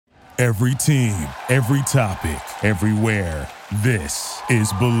Every team, every topic, everywhere. This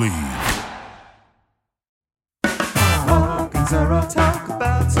is Believe. Mark and Sarah talk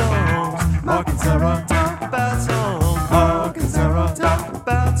about songs. Mark and Sarah talk about songs. Mark and Sarah talk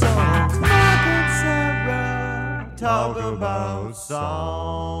about songs. Mark and Sarah talk about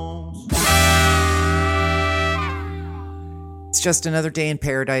songs. It's just another day in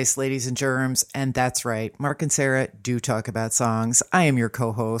paradise, ladies and germs, and that's right. Mark and Sarah do talk about songs. I am your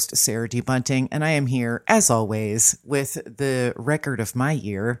co-host, Sarah D. Bunting, and I am here, as always, with the record of my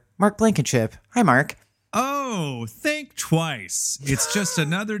year, Mark Blankenship. Hi, Mark. Oh, think twice. It's just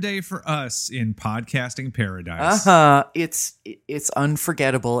another day for us in podcasting paradise. It's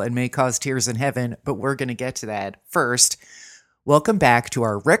unforgettable and may cause tears in heaven, but we're going to get to that. First, welcome back to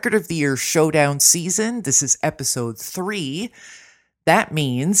our Record of the Year Showdown season. This is episode 3. That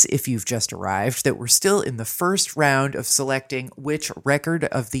means, if you've just arrived, that we're still in the first round of selecting which Record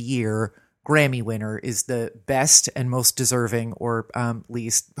of the Year Grammy winner is the best and most deserving or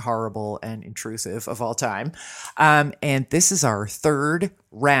least horrible and intrusive of all time. And this is our third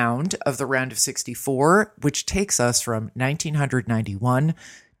round of the round of 64, which takes us from 1991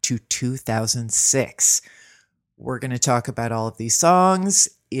 to 2006. We're going to talk about all of these songs.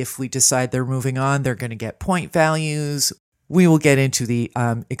 If we decide they're moving on, they're going to get point values. We will get into the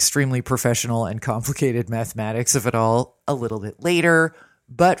extremely professional and complicated mathematics of it all a little bit later.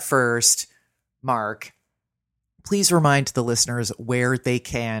 But first, Mark, please remind the listeners where they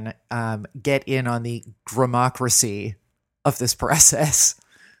can get in on the gramocracy of this process.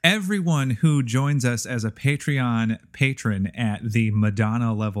 Everyone who joins us as a Patreon patron at the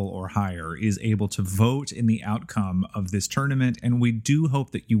Madonna level or higher is able to vote in the outcome of this tournament, and we do hope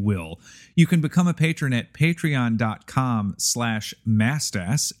that you will. You can become a patron at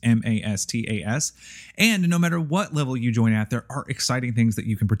patreon.com/mastas, M-A-S-T-A-S, and no matter what level you join at, there are exciting things that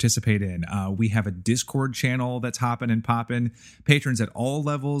you can participate in. We have a Discord channel that's hopping and popping. Patrons at all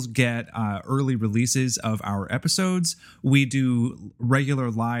levels get early releases of our episodes. We do regular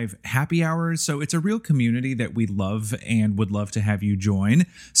live happy hours, so it's a real community that we love and would love to have you join.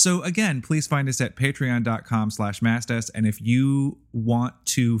 So again, please find us at patreon.com/mastas, and if you want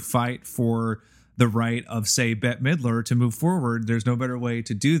to fight for the right of, say, Bette Midler to move forward, there's no better way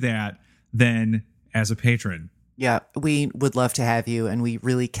to do that than as a patron. Yeah, we would love to have you, and we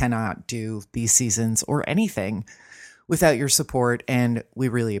really cannot do these seasons or anything without your support, and we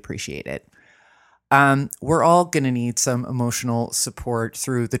really appreciate it. We're all going to need some emotional support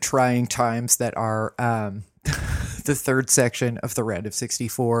through the trying times that are the third section of the round of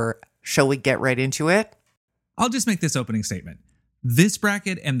 64. Shall we get right into it? I'll just make this opening statement. This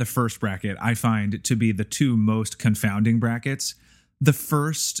bracket and the first bracket I find to be the two most confounding brackets. The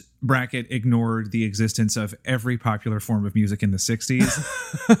first bracket ignored the existence of every popular form of music in the 60s.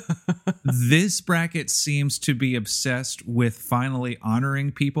 This bracket seems to be obsessed with finally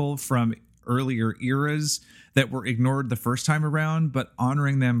honoring people from earlier eras that were ignored the first time around, but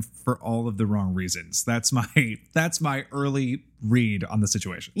honoring them for all of the wrong reasons. That's my early read on the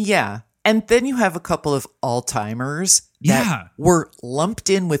situation. Yeah. And then you have a couple of all-timers that were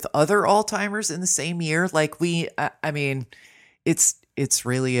lumped in with other all-timers in the same year. Like it's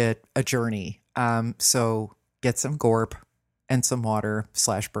really a journey. So get some Gorp and some water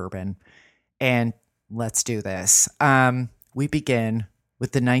 / bourbon, and let's do this. We begin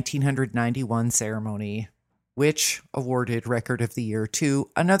with the 1991 ceremony, which awarded Record of the Year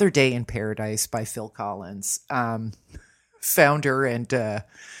to Another Day in Paradise by Phil Collins, founder and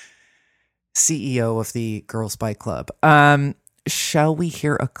CEO of the Girls Bike Club. Shall we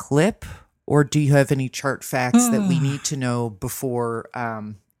hear a clip, or do you have any chart facts that we need to know before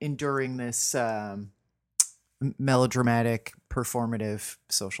enduring this melodramatic, performative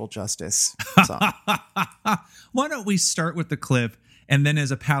social justice song? Why don't we start with the clip, and then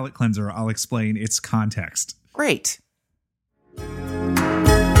as a palate cleanser, I'll explain its context. Great.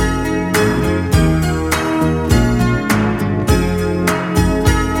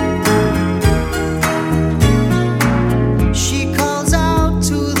 She calls out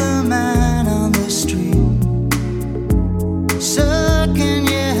to the man on the street. Sir, can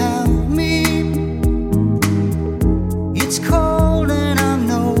you help me? It's cold and I'm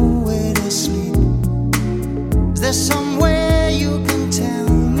nowhere to sleep. Is there somewhere you can tell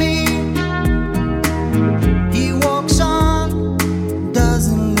me? He walks on,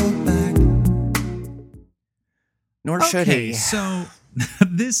 doesn't look back. Nor should he. So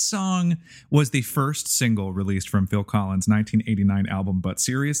this song was the first single released from Phil Collins' 1989 album, But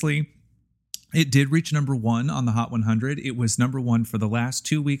Seriously. It did reach number 1 on the Hot 100. It was number 1 for the last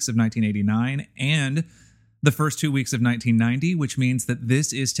 2 weeks of 1989 and the first 2 weeks of 1990, which means that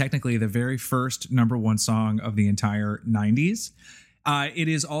this is technically the very first number one song of the entire 90s. It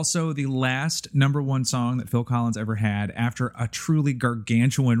is also the last number one song that Phil Collins ever had after a truly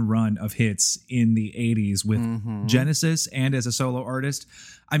gargantuan run of hits in the 80s with Genesis and as a solo artist.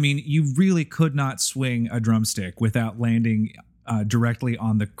 I mean, you really could not swing a drumstick without landing directly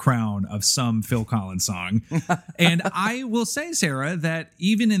on the crown of some Phil Collins song. And I will say, Sarah, that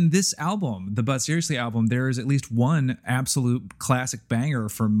even in this album, the But Seriously album, there is at least one absolute classic banger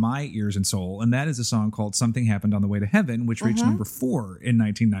for my ears and soul, and that is a song called Something Happened on the Way to Heaven, which reached number 4 in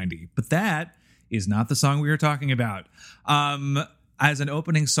 1990. But that is not the song we are talking about. As an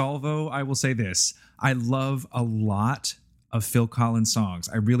opening salvo, I will say this. I love a lot of Phil Collins songs.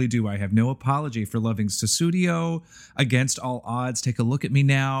 I really do. I have no apology for loving Sussudio, Against All Odds, Take a Look at Me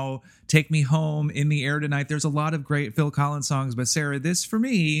Now, Take Me Home, In the Air Tonight. There's a lot of great Phil Collins songs, but Sarah, this for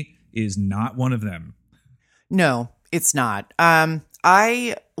me is not one of them. No, it's not.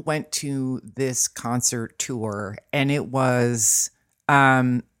 I went to this concert tour and it was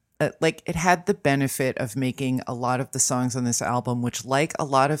it had the benefit of making a lot of the songs on this album, which, like a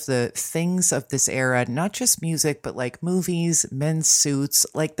lot of the things of this era, not just music, but like movies, men's suits,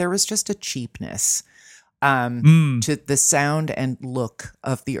 like there was just a cheapness to the sound and look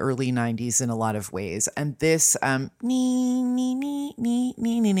of the early 90s in a lot of ways. And this, like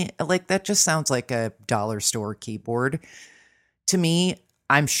that just sounds like a dollar store keyboard. To me,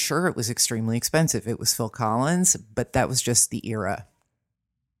 I'm sure it was extremely expensive. It was Phil Collins, but that was just the era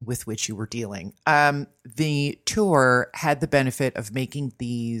with which you were dealing. The tour had the benefit of making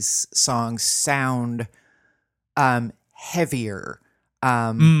these songs sound heavier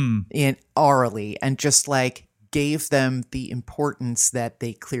in orally, and just like gave them the importance that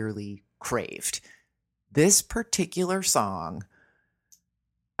they clearly craved. This particular song,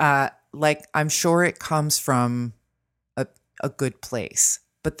 I'm sure it comes from a good place,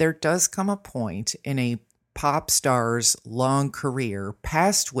 but there does come a point in a pop star's long career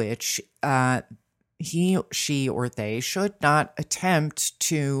past which he, she, or they should not attempt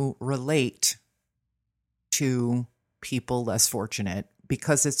to relate to people less fortunate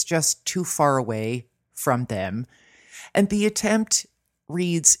because it's just too far away from them. And the attempt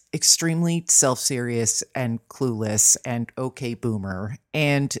reads extremely self-serious and clueless and okay boomer.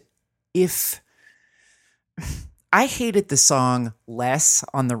 And if I hated the song less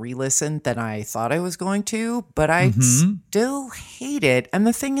on the re-listen than I thought I was going to, but I still hate it. And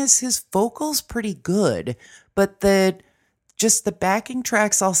the thing is, his vocal's pretty good, but the backing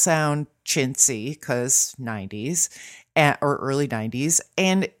tracks all sound chintzy because 90s or early 90s,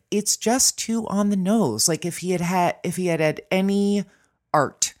 and it's just too on the nose. Like if he had any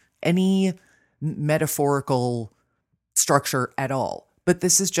art, any metaphorical structure at all. But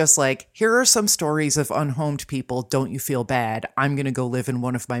this is just like, here are some stories of unhomed people. Don't you feel bad? I'm going to go live in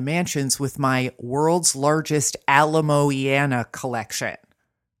one of my mansions with my world's largest Alamoiana collection.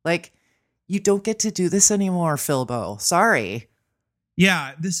 Like, you don't get to do this anymore, Philbo. Sorry.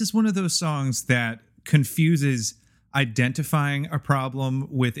 Yeah, this is one of those songs that confuses identifying a problem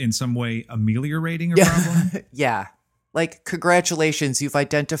with in some way ameliorating a problem. Yeah. Like, congratulations, you've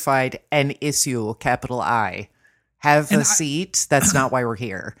identified an issue, capital I. Have a seat. That's not why we're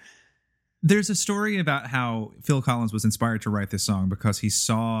here. There's a story about how Phil Collins was inspired to write this song because he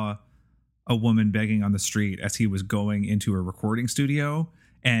saw a woman begging on the street as he was going into a recording studio.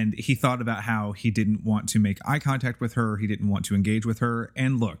 And he thought about how he didn't want to make eye contact with her. He didn't want to engage with her.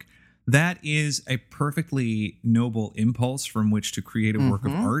 And look, that is a perfectly noble impulse from which to create a work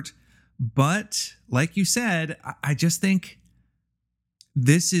of art. But like you said, I just think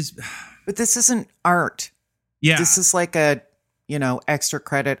this is... But this isn't art. Yeah. This is like a, extra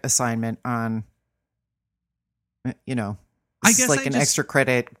credit assignment on, I guess like an extra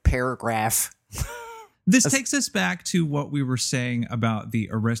credit paragraph. This takes us back to what we were saying about the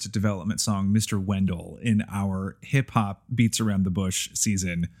Arrested Development song, Mr. Wendell, in our hip hop beats around the bush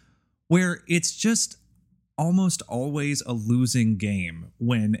season, where it's just almost always a losing game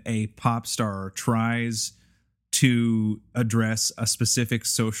when a pop star tries to address a specific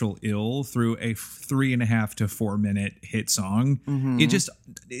social ill through a 3.5 to 4 minute hit song.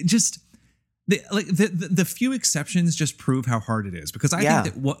 The few exceptions just prove how hard it is, because I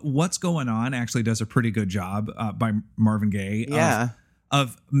think that what's going on actually does a pretty good job by Marvin Gaye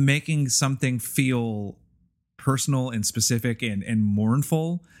of making something feel personal and specific and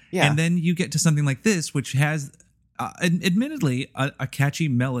mournful. Yeah. And then you get to something like this, which has admittedly a catchy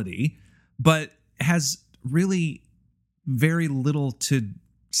melody, but has really very little to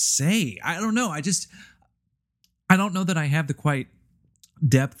say. I don't know. I don't know that I have the quite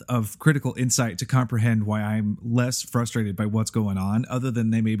depth of critical insight to comprehend why I'm less frustrated by what's going on, other than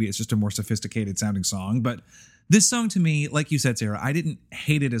maybe it's just a more sophisticated sounding song. But this song to me, like you said, Sarah, I didn't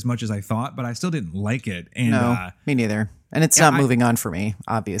hate it as much as I thought, but I still didn't like it. And No, me neither. And it's not moving on for me,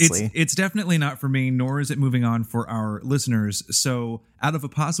 obviously. It's definitely not for me, nor is it moving on for our listeners. So out of a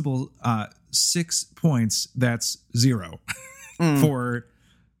possible 6 points, that's 0 for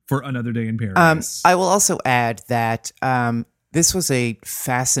Another Day in Paradise. I will also add that this was a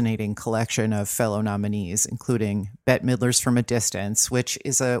fascinating collection of fellow nominees, including Bette Midler's From a Distance, which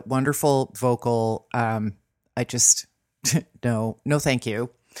is a wonderful vocal. I just, no, thank you.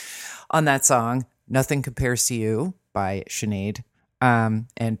 On that song, Nothing Compares to You by Sinead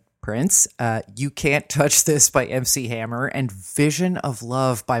and Prince. You Can't Touch This by MC Hammer, and Vision of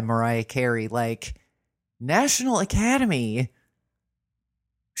Love by Mariah Carey. Like, National Academy,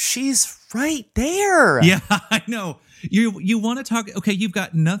 she's right there. Yeah, I know. You want to talk? Okay, you've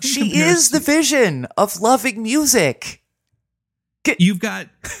got Nothing. She is the vision of loving music. You've got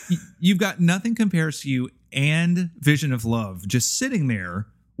Nothing Compares to You and Vision of Love just sitting there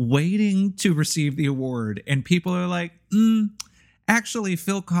waiting to receive the award, and people are like, actually,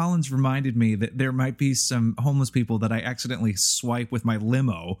 Phil Collins reminded me that there might be some homeless people that I accidentally swipe with my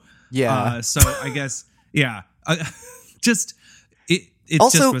limo. Yeah. So I guess, yeah. It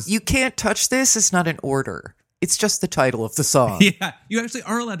also, just was, You Can't Touch This is not an order. It's just the title of the song. Yeah, you actually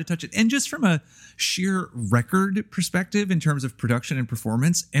are allowed to touch it. And just from a sheer record perspective in terms of production and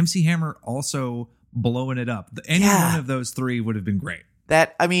performance, MC Hammer also blowing it up. Any one of those three would have been great.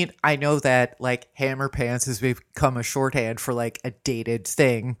 I know that like Hammer Pants has become a shorthand for like a dated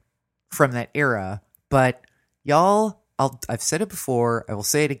thing from that era, but y'all, I've said it before, I will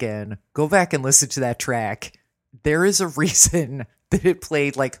say it again. Go back and listen to that track. There is a reason that it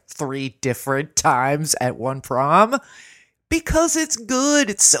played like 3 different times at one prom, because it's good.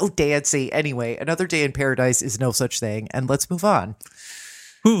 It's so dancey. Anyway, Another Day in Paradise is no such thing, and let's move on.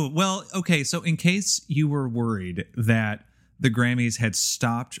 Ooh, well, okay, so in case you were worried that the Grammys had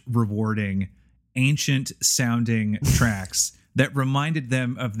stopped rewarding ancient sounding tracks that reminded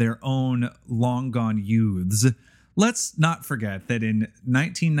them of their own long gone youths, let's not forget that in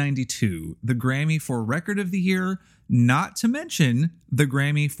 1992, the Grammy for Record of the Year, not to mention the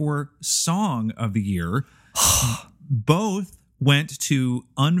Grammy for Song of the Year, both went to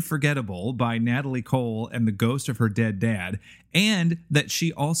Unforgettable by Natalie Cole and the Ghost of Her Dead Dad, and that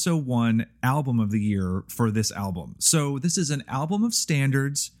she also won Album of the Year for this album. So this is an album of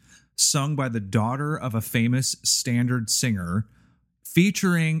standards sung by the daughter of a famous standard singer,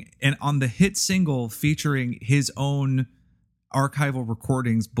 featuring, and on the hit single, featuring his own archival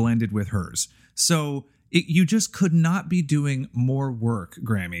recordings blended with hers. So you just could not be doing more work,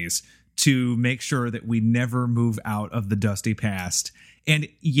 Grammys, to make sure that we never move out of the dusty past. And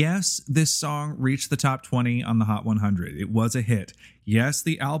yes, this song reached the top 20 on the Hot 100. It was a hit. Yes,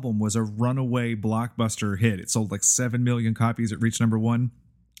 the album was a runaway blockbuster hit. It sold like 7 million copies. It reached number 1.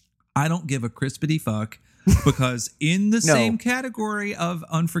 I don't give a crispity fuck, because in the same category of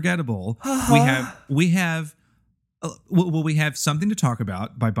Unforgettable, we have Something to Talk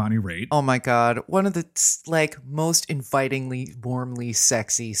About by Bonnie Raitt. Oh my God. One of the most invitingly, warmly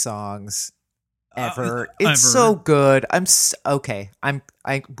sexy songs ever. It's so good. I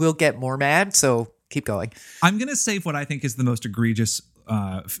will get more mad, so keep going. I'm going to save what I think is the most egregious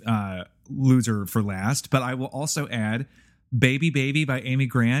loser for last, but I will also add Baby Baby by Amy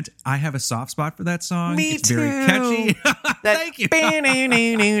Grant. I have a soft spot for that song. It's too. Very catchy. Thank you.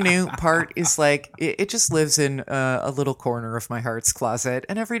 Part is like, it just lives in a little corner of my heart's closet.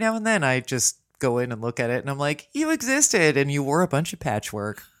 And every now and then I just go in and look at it and I'm like, you existed and you wore a bunch of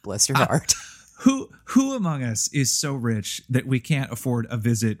patchwork. Bless your heart. Who among us is so rich that we can't afford a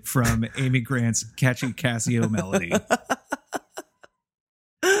visit from Amy Grant's catchy Casio melody?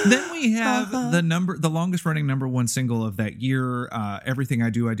 Then we have the longest running number 1 single of that year, Everything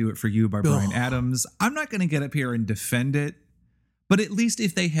I Do It For You by Bryan Adams. I'm not going to get up here and defend it, but at least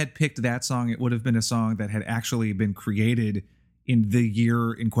if they had picked that song, it would have been a song that had actually been created in the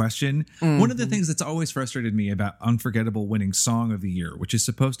year in question. Mm-hmm. One of the things that's always frustrated me about Unforgettable winning Song of the Year, which is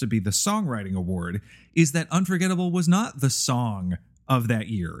supposed to be the songwriting award, is that Unforgettable was not the song of that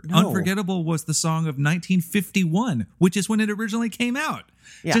year. No. Unforgettable was the song of 1951, which is when it originally came out.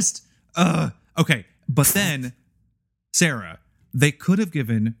 Yeah. Okay. But then, Sarah, they could have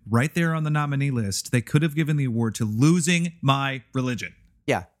given, right there on the nominee list, they could have given the award to Losing My Religion.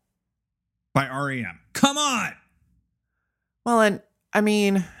 Yeah. By R.E.M. Come on! Well, and I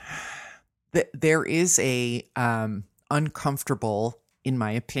mean, there is a uncomfortable, in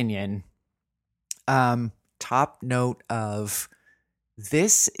my opinion, top note of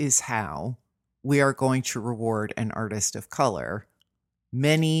this is how we are going to reward an artist of color.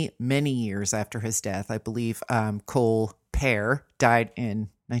 Many, many years after his death, I believe Cole Pear died in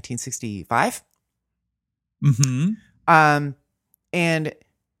 1965. Mm-hmm. And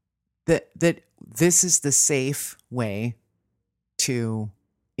that this is the safe way to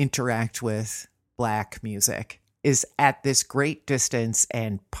interact with Black music, is at this great distance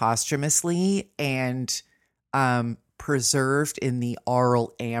and posthumously and preserved in the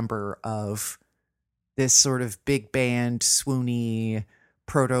aural amber of this sort of big band, swoony,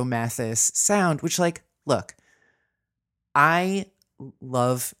 proto-Mathis sound, which, like, look, I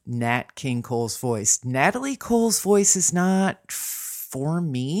love Nat King Cole's voice. Natalie Cole's voice is not for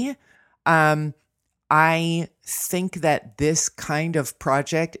me. I think that this kind of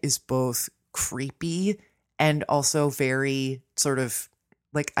project is both creepy and also very sort of,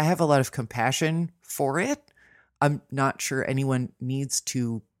 like, I have a lot of compassion for it. I'm not sure anyone needs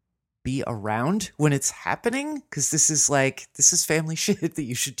to be around when it's happening, because this is family shit that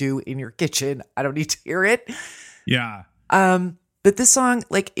you should do in your kitchen. I don't need to hear it. Yeah. But this song,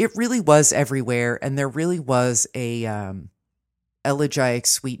 like, it really was everywhere, and there really was a elegiac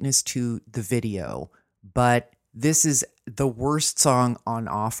sweetness to the video. But this is the worst song on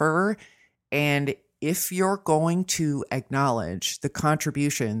offer, and if you're going to acknowledge the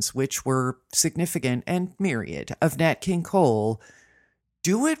contributions, which were significant and myriad, of Nat King Cole,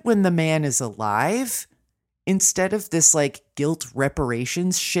 do it when the man is alive, instead of this, like, guilt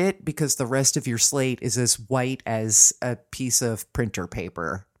reparations shit because the rest of your slate is as white as a piece of printer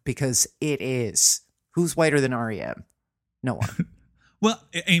paper, because it is. Who's whiter than R.E.M.? No one. Well,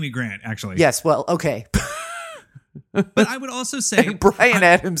 Amy Grant, actually. Yes, well, okay. But I would also say Bryan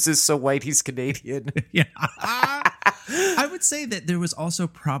Adams is so white he's Canadian. Yeah. I would say that there was also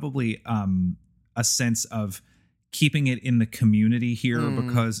probably a sense of keeping it in the community here,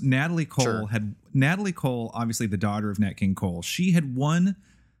 because Natalie Cole obviously the daughter of Nat King Cole, she had won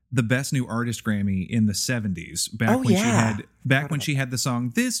the Best New Artist Grammy in the 70s when she had the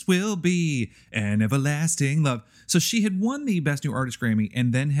song "This Will Be an Everlasting Love." So she had won the Best New Artist Grammy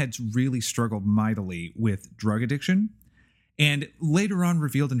and then had really struggled mightily with drug addiction, and later on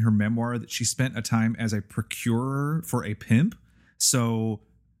revealed in her memoir that she spent a time as a procurer for a pimp. So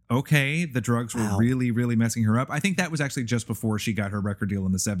okay, the drugs were really, really messing her up. I think that was actually just before she got her record deal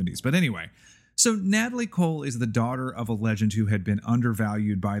in the 70s. But anyway, so Natalie Cole is the daughter of a legend who had been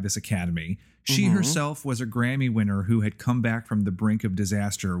undervalued by this academy. She herself was a Grammy winner who had come back from the brink of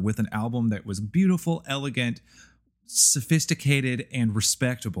disaster with an album that was beautiful, elegant, sophisticated, and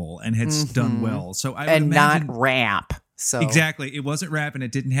respectable, and had done well. So I would imagine, not rap. So exactly, it wasn't rap, and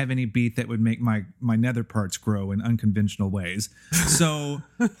it didn't have any beat that would make my nether parts grow in unconventional ways. So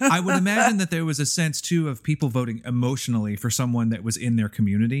I would imagine that there was a sense too of people voting emotionally for someone that was in their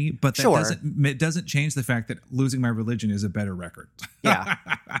community, but that doesn't change the fact that Losing My Religion is a better record. Yeah.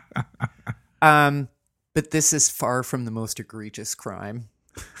 But this is far from the most egregious crime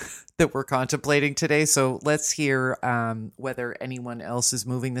that we're contemplating today. So let's hear whether anyone else is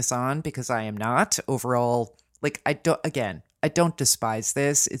moving this on, because I am not. Overall, like, I don't despise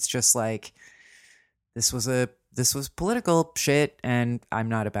this. It's just like, this was political shit, and I'm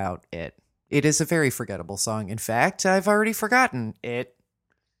not about it. It is a very forgettable song. In fact, I've already forgotten it.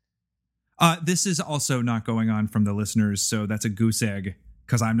 This is also not going on from the listeners, so that's a goose egg,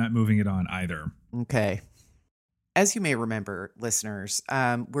 because I'm not moving it on either. Okay. As you may remember, listeners,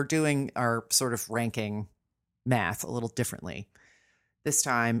 we're doing our sort of ranking math a little differently this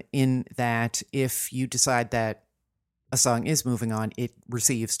time, in that if you decide that a song is moving on, it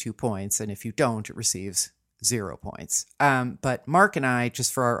receives 2 points, and if you don't, it receives 0 points. But Mark and I,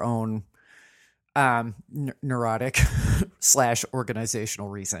 just for our own neurotic / organizational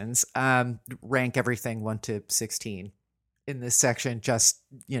reasons, rank everything 1 to 16 in this section, just,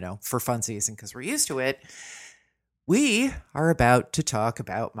 for funsies and because we're used to it. We are about to talk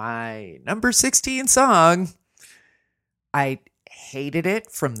about my number 16 song. I hated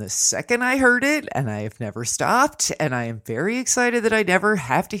it from the second I heard it, and I have never stopped, and I am very excited that I never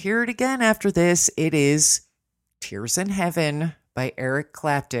have to hear it again after this. It is Tears in Heaven by Eric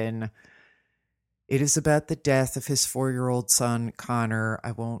Clapton. It is about the death of his 4-year-old son, Connor.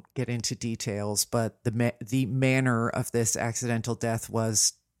 I won't get into details, but the manner of this accidental death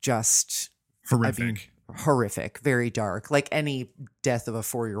was just horrific. Horrific, very dark. Like, any death of a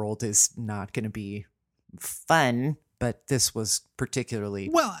 4-year-old is not going to be fun, but this was particularly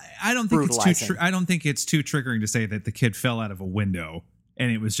I don't think it's too. I don't think it's too triggering to say that the kid fell out of a window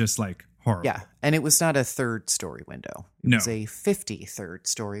and it was just like horrible. Yeah, and it was not a 3rd-story window. It was a 53rd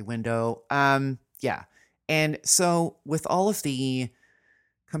story window. Yeah, and so with all of the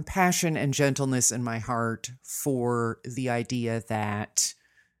compassion and gentleness in my heart for the idea that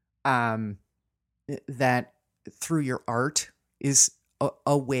that through your art is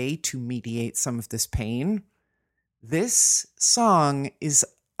a way to mediate some of this pain. This song is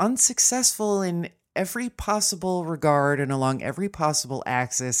unsuccessful in every possible regard and along every possible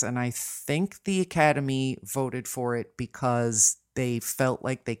axis, and I think the Academy voted for it because they felt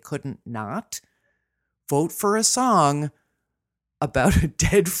like they couldn't not vote for a song about a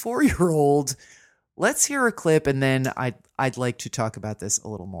dead 4-year-old. Let's hear a clip, and then I'd like to talk about this a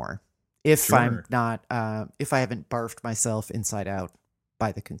little more. If Sure. I'm not, if I haven't barfed myself inside out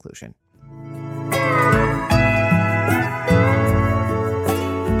by the conclusion.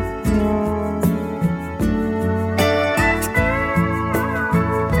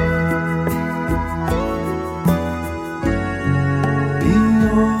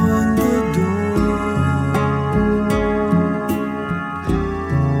 Beyond the door,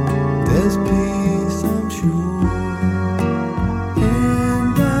 there's peace, I'm sure,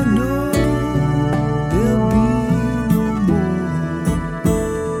 and I know there'll be no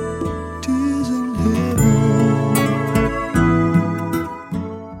more tears in heaven.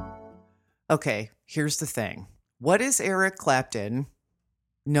 Okay, here's the thing. What is Eric Clapton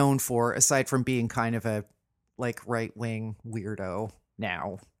known for, aside from being kind of a right-wing weirdo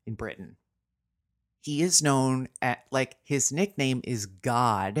now in Britain? He is known at, his nickname is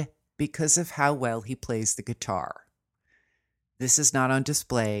God because of how well he plays the guitar. This is not on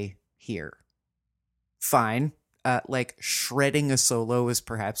display here. Fine. Shredding a solo is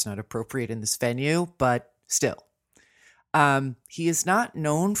perhaps not appropriate in this venue, but still. He is not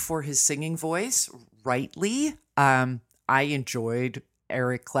known for his singing voice, rightly. I enjoyed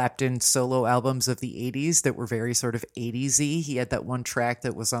Eric Clapton solo albums of the 80s that were very sort of 80s-y. He had that one track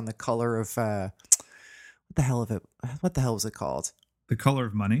that was on the color of what the hell was it called? The Color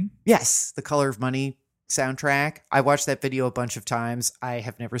of Money? Yes, the Color of Money soundtrack. I watched that video a bunch of times. I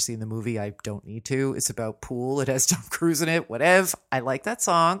have never seen the movie. I don't need to. It's about pool. It has Tom Cruise in it. Whatever. I like that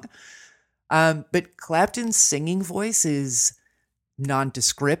song. But Clapton's singing voice is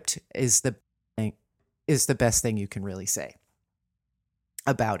nondescript is the best thing you can really say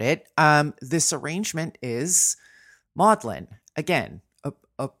about it. This arrangement is maudlin. Again,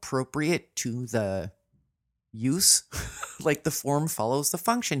 appropriate to the use. The form follows the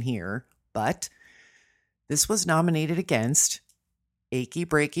function here, but this was nominated against Achy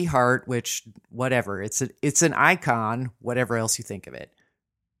Breaky Heart, which, whatever, it's an icon, whatever else you think of it.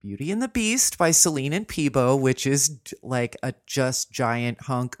 Beauty and the Beast by Celine and Peebo, which is like a just giant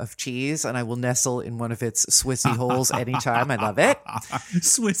hunk of cheese, and I will nestle in one of its Swissy holes anytime. I love it.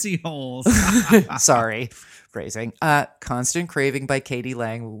 Swissy holes. Sorry, phrasing. Constant Craving by Katie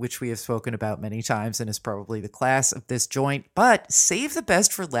Lang, which we have spoken about many times and is probably the class of this joint. But Save the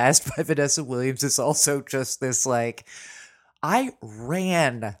Best for Last by Vanessa Williams is also just this I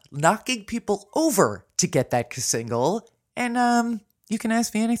ran knocking people over to get that single, and you can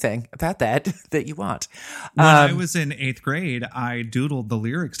ask me anything about that you want. When I was in 8th grade, I doodled the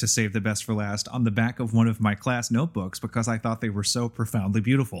lyrics to Save the Best for Last on the back of one of my class notebooks because I thought they were so profoundly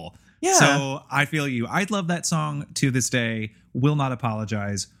beautiful. Yeah. So I feel you. I love that song to this day. Will not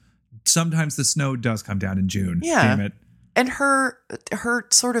apologize. Sometimes the snow does come down in June. Yeah. Damn it. And her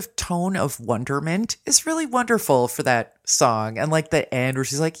sort of tone of wonderment is really wonderful for that song. And the end where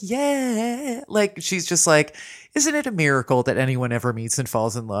she's like, yeah, she's just like, isn't it a miracle that anyone ever meets and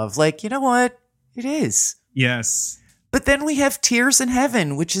falls in love? You know what? It is. Yes. But then we have Tears in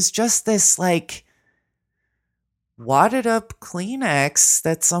Heaven, which is just this wadded up Kleenex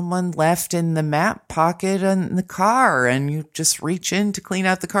that someone left in the map pocket in the car. And you just reach in to clean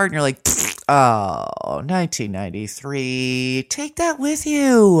out the car and you're like, oh, 1993. Take that with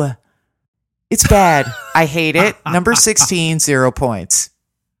you. It's bad. I hate it. Number 16, 0 points.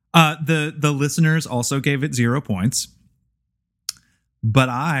 The listeners also gave it 0 points. But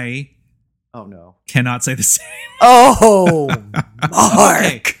I Oh no. cannot say the same. Oh, Mark.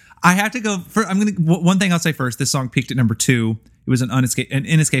 Okay. I have to go for one thing I'll say first. This song peaked at number 2. It was an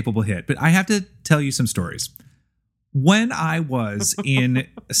inescapable hit, but I have to tell you some stories. When I was in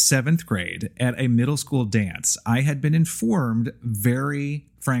 7th grade at a middle school dance, I had been informed very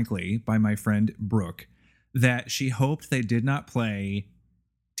frankly by my friend Brooke that she hoped they did not play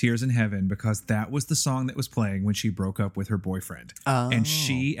Tears in Heaven because that was the song that was playing when she broke up with her boyfriend. Oh. And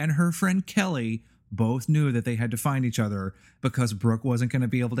she and her friend Kelly both knew that they had to find each other because Brooke wasn't going to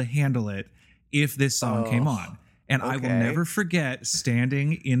be able to handle it if this song came on. And I will okay. never forget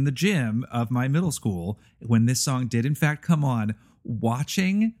standing in the gym of my middle school when this song did in fact come on,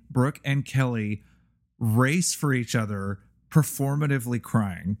 watching Brooke and Kelly race for each other performatively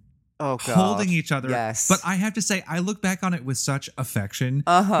crying, Oh, God. holding each other. Yes. But I have to say, I look back on it with such affection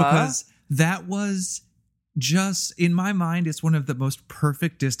because that was just, in my mind, it's one of the most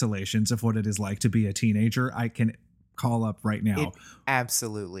perfect distillations of what it is like to be a teenager I can call up right now. It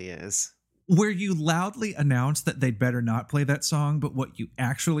absolutely is. Where you loudly announce that they'd better not play that song, but what you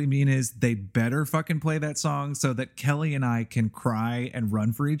actually mean is they better fucking play that song so that Kelly and I can cry and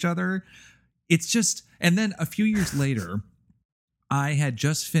run for each other. It's just, and then a few years later, I had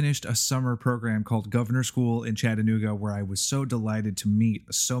just finished a summer program called Governor School in Chattanooga, where I was so delighted to meet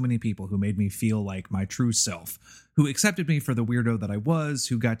so many people who made me feel like my true self, who accepted me for the weirdo that I was,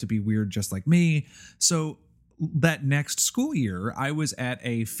 who got to be weird just like me. So that next school year, I was at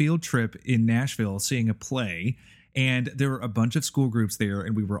a field trip in Nashville seeing a play, and there were a bunch of school groups there,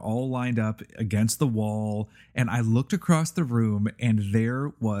 and we were all lined up against the wall, and I looked across the room, and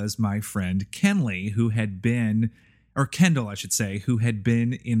there was my friend Kenley, who had been, or Kendall, I should say, who had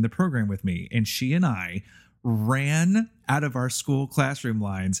been in the program with me, and she and I ran out of our school classroom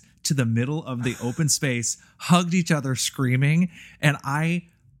lines to the middle of the open space, hugged each other screaming, and I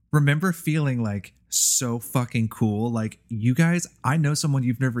remember feeling like so fucking cool. Like, you guys, I know someone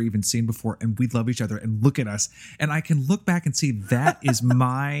you've never even seen before, and we love each other, and look at us. And I can look back and see that is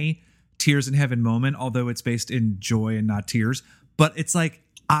my Tears in Heaven moment, although it's based in joy and not tears. But it's like,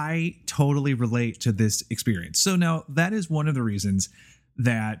 I totally relate to this experience. So now that is one of the reasons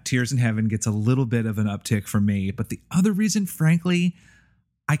that Tears in Heaven gets a little bit of an uptick for me. But the other reason, frankly,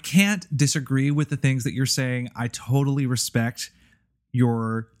 I can't disagree with the things that you're saying. I totally respect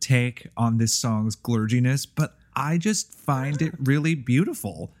your take on this song's glurginess, but I just find it really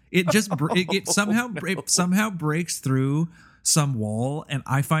beautiful. It just it somehow breaks through some wall, and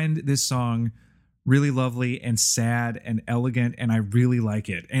I find this song really lovely and sad and elegant, and I really like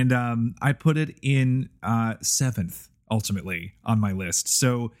it. And I put it in 7th ultimately on my list.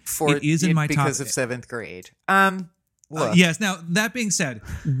 So it is in my top because of 7th grade. Yes. Now, that being said,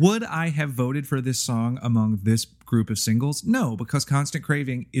 would I have voted for this song among this group of singles? No, because Constant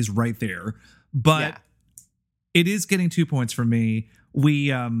Craving is right there. But it is getting 2 points from me.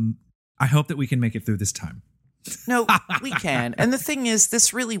 I hope that we can make it through this time. No, we can. And the thing is,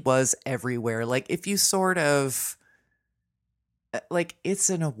 this really was everywhere. Like, if you sort of, like, it's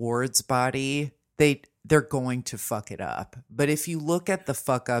an awards body, they're going to fuck it up. But if you look at the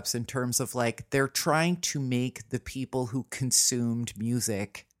fuck ups in terms of, like, they're trying to make the people who consumed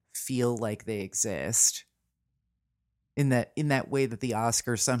music feel like they exist. In that way that the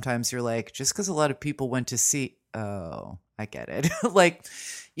Oscars, sometimes you're like, just because a lot of people went to see, oh, I get it. Like,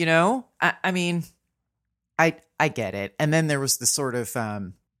 you know, I mean, I get it. And then there was the sort of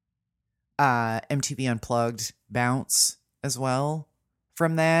MTV Unplugged bounce as well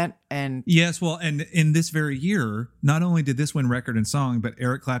from that. And yes, well, and in this very year, not only did this win record and song, but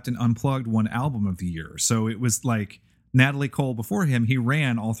Eric Clapton Unplugged won album of the year. So it was like Natalie Cole before him. He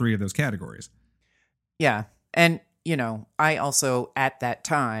ran all three of those categories. Yeah. And, you know, I also at that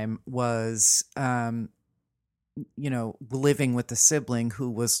time was, you know, living with a sibling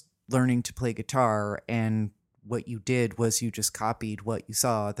who was learning to play guitar, and what you did was you just copied what you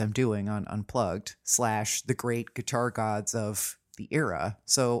saw them doing on Unplugged / the great guitar gods of the era.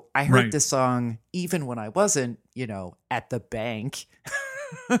 So I heard this song even when I wasn't, you know, at the bank.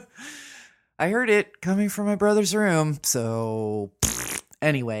 I heard it coming from my brother's room. So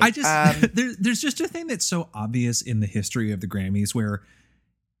anyway, I just there's just a thing that's so obvious in the history of the Grammys, where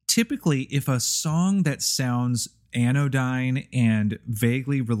typically if a song that sounds anodyne and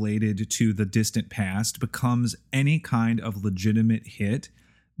vaguely related to the distant past becomes any kind of legitimate hit,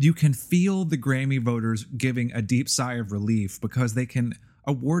 you can feel the Grammy voters giving a deep sigh of relief, because they can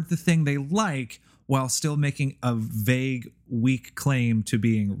award the thing they like while still making a vague, weak claim to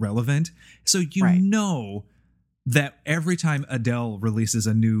being relevant. So you know that every time Adele releases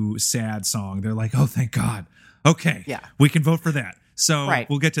a new sad song, they're like, oh, thank God. Okay, we can vote for that. So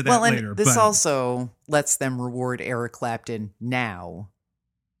we'll get to that later. This also lets them reward Eric Clapton now,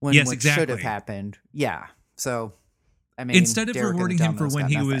 when what should have happened. Yeah. So, I mean, instead of rewarding him for when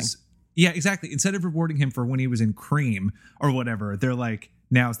he was, instead of rewarding him for when he was in Cream or whatever, they're like,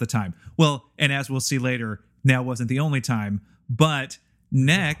 now's the time. Well, and as we'll see later, now wasn't the only time. But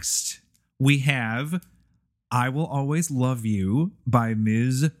next we have I Will Always Love You by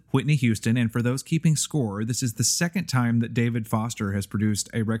Ms. Whitney Houston. And for those keeping score, this is the second time that David Foster has produced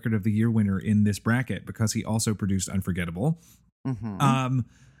a Record of the Year winner in this bracket, because he also produced Unforgettable. Mm-hmm.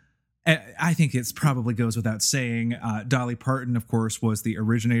 I think it probably goes without saying. Dolly Parton, of course, was the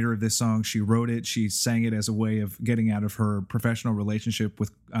originator of this song. She wrote it. She sang it as a way of getting out of her professional relationship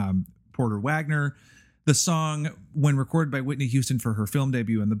with Porter Wagner. The song, when recorded by Whitney Houston for her film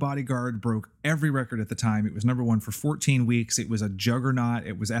debut in The Bodyguard, broke every record at the time. It was number one for 14 weeks. It was a juggernaut.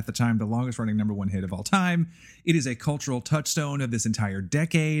 It was at the time the longest running number one hit of all time. It is a cultural touchstone of this entire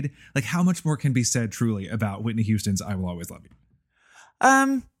decade. Like, how much more can be said truly about Whitney Houston's I Will Always Love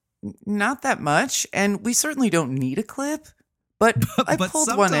You? Not that much. And we certainly don't need a clip. But I pulled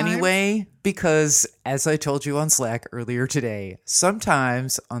one sometimes. anyway because, as I told you on Slack earlier today,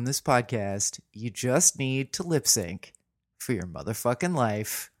 sometimes on this podcast, you just need to lip sync for your motherfucking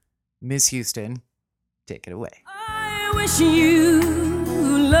life. Miss Houston, take it away. I wish you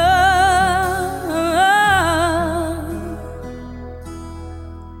love.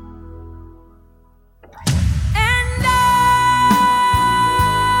 And I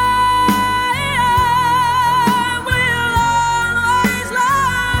will always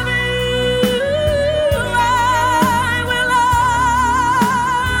love you. I will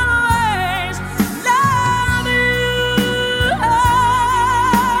always love you.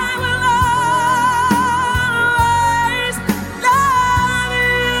 I will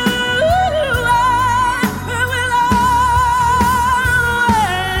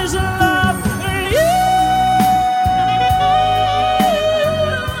always love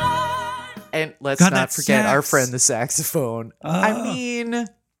you. And let's God, not that forget our sax. friend, the saxophone. I mean,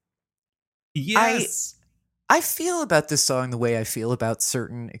 Yes. I feel about this song the way I feel about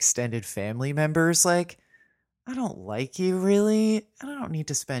certain extended family members. Like, I don't like you really, and I don't need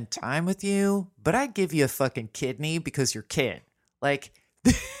to spend time with you, but I'd give you a fucking kidney because you're kid. Like,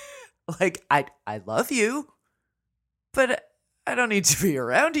 like I love you, but I don't need to be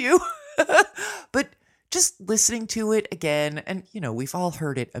around you. But just listening to it again, and you know, we've all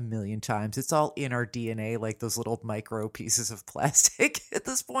heard it a million times. It's all in our DNA, like those little micro pieces of plastic at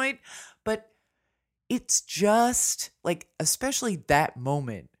this point. But it's just like, especially that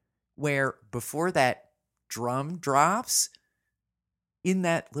moment where before that drum drops, in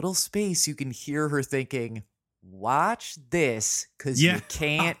that little space, you can hear her thinking, watch this, because Yeah. you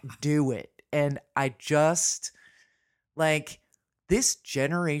can't do it. And I just, like, this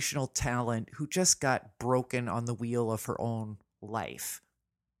generational talent who just got broken on the wheel of her own life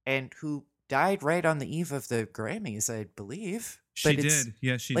and who died right on the eve of the Grammys, I believe. She But it's- did.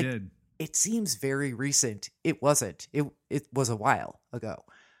 Yes, she like, did. It seems very recent. It wasn't. It was a while ago.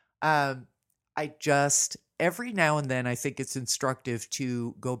 I just, every now and then, I think it's instructive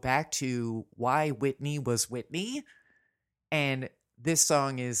to go back to why Whitney was Whitney. And this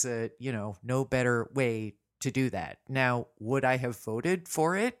song is no better way to do that. Now, would I have voted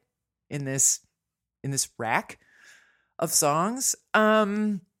for it in this rack of songs?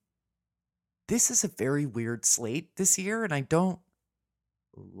 This is a very weird slate this year, and I don't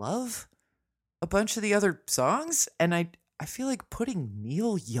love a bunch of the other songs, and I feel like putting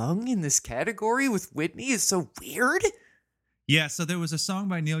Neil Young in this category with Whitney is so weird. Yeah, so there was a song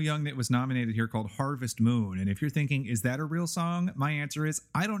by Neil Young that was nominated here called Harvest Moon. And if you're thinking, is that a real song? My answer is,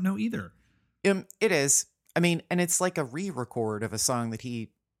 I don't know either. It is. I mean, and it's like a re-record of a song that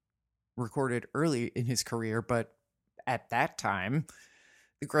he recorded early in his career, but at that time,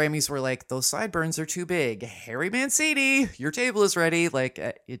 the Grammys were like, those sideburns are too big. Harry Mancini, your table is ready. Like,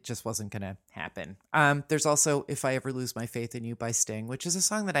 it just wasn't going to happen. There's also If I Ever Lose My Faith in You by Sting, which is a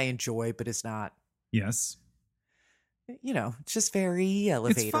song that I enjoy, but it's not, Yes. it's just very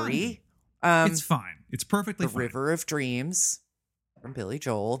elevatory. It's fine. It's perfectly The fine. River of Dreams from Billy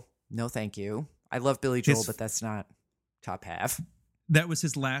Joel. No, thank you. I love Billy Joel, His- but that's not top half. That was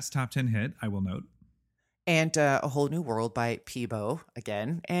his last top 10 hit, I will note. And A Whole New World by Peebo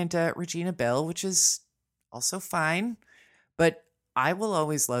again. And Regina Belle, which is also fine. But I Will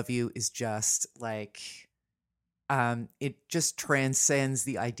Always Love You is just like, it just transcends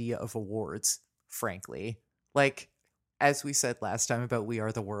the idea of awards, frankly. Like, as we said last time about We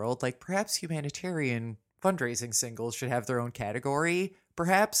Are the World, like perhaps humanitarian fundraising singles should have their own category.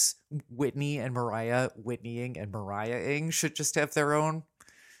 Perhaps Whitney and Mariah Whitneying and Mariah-ing should just have their own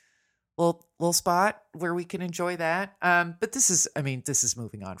little spot where we can enjoy that. But this is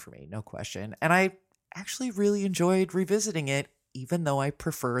moving on for me, no question. And I actually really enjoyed revisiting it, even though I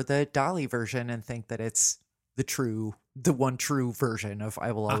prefer the Dolly version and think that it's the one true version of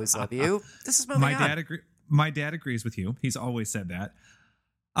I Will Always Love You. This is moving on. My dad agrees with you. He's always said that.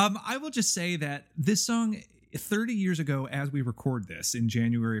 I will just say that this song, 30 years ago, as we record this in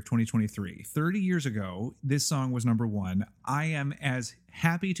January of 2023, 30 years ago, this song was number one. I am as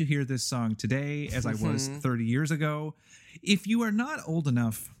happy to hear this song today as I was 30 years ago. If you are not old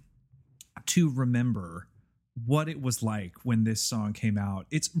enough to remember what it was like when this song came out,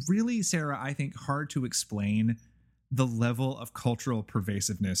 it's really, Sarah, I think, hard to explain the level of cultural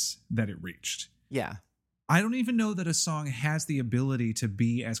pervasiveness that it reached. Yeah. I don't even know that a song has the ability to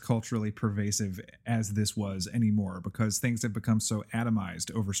be as culturally pervasive as this was anymore, because things have become so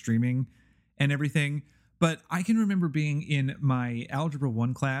atomized over streaming and everything. But I can remember being in my Algebra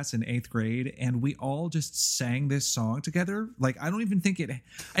 1 class in 8th grade, and we all just sang this song together. Like, I don't even think it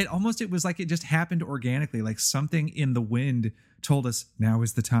was like it just happened organically. Like something in the wind told us, now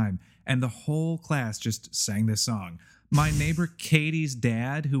is the time. And the whole class just sang this song. My neighbor Katie's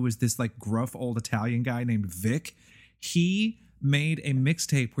dad, who was this like gruff old Italian guy named Vic, he made a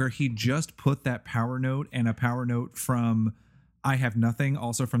mixtape where he just put that power note and a power note from I Have Nothing,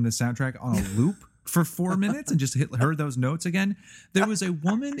 also from the soundtrack, on a loop for 4 minutes and just heard those notes again. There was a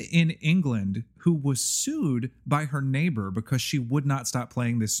woman in England who was sued by her neighbor because she would not stop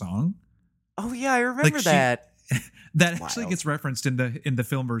playing this song. Oh yeah, I remember that. That actually gets referenced in the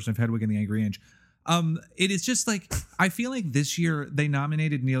film version of Hedwig and the Angry Inch. It is just like, I feel like this year they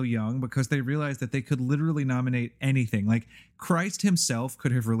nominated Neil Young because they realized that they could literally nominate anything. Like Christ himself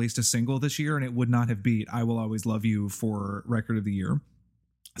could have released a single this year and it would not have beat I Will Always Love You for Record of the Year.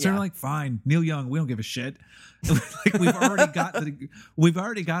 So they're like, fine, Neil Young, we don't give a shit. Like we've already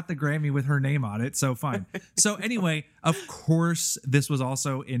got the Grammy with her name on it, so fine. So anyway, of course, this was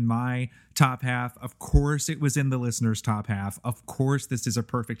also in my top half. Of course, it was in the listeners' top half. Of course, this is a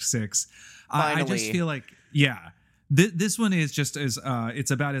perfect 6. I just feel like, this one is just as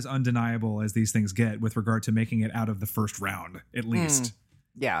it's about as undeniable as these things get with regard to making it out of the first round, at least.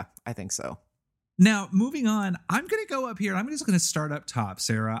 Yeah, I think so. Now, moving on, I'm going to go up here. I'm just going to start up top,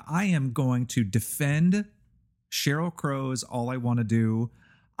 Sarah. I am going to defend Sheryl Crow's All I Want to Do.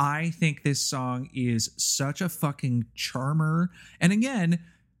 I think this song is such a fucking charmer. And again,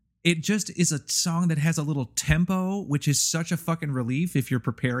 it just is a song that has a little tempo, which is such a fucking relief if you're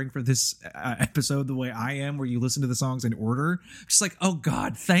preparing for this episode the way I am, where you listen to the songs in order. Just like, oh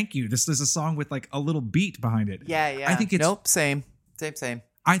God, thank you. This is a song with like a little beat behind it. Yeah. I think it's same.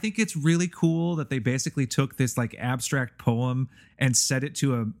 I think it's really cool that they basically took this like abstract poem and set it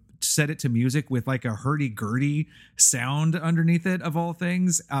to music with like a hurdy-gurdy sound underneath it, of all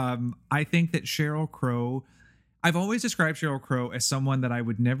things. I think that Sheryl Crow, I've always described Sheryl Crow as someone that I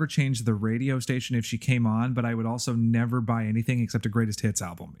would never change the radio station if she came on, but I would also never buy anything except a greatest hits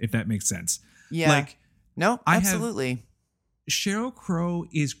album, if that makes sense. Yeah. Like, no, absolutely. Sheryl Crow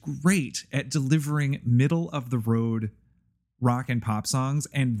is great at delivering middle of the road rock and pop songs,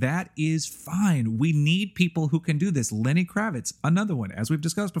 and that is fine. We need people who can do this. Lenny Kravitz, another one, as we've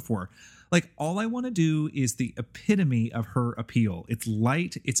discussed before. Like, All I Want to Do is the epitome of her appeal. It's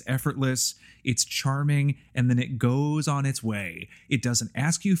light, it's effortless, it's charming, and then it goes on its way. It doesn't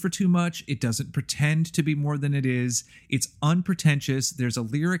ask you for too much. It doesn't pretend to be more than it is. It's unpretentious. There's a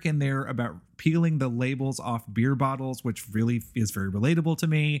lyric in there about peeling the labels off beer bottles, which really is very relatable to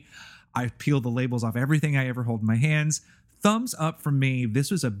me. I peel the labels off everything I ever hold in my hands. Thumbs up from me. This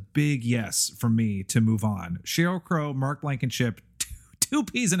was a big yes for me to move on. Sheryl Crow, Mark Blankenship, two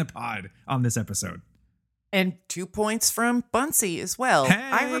peas in a pod on this episode. And 2 points from Bunsey as well. Hey!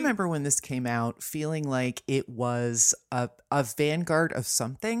 I remember when this came out feeling like it was a vanguard of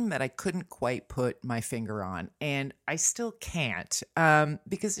something that I couldn't quite put my finger on. And I still can't.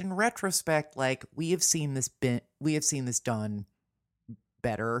 Because in retrospect, like we have seen this done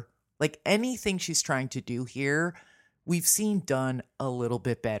better. Like anything she's trying to do here, we've seen done a little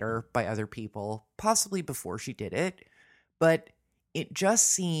bit better by other people, possibly before she did it. But it just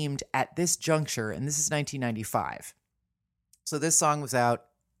seemed at this juncture, and this is 1995. So this song was out,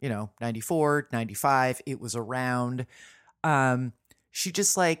 94, 95. It was around. She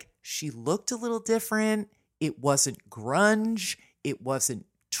looked a little different. It wasn't grunge. It wasn't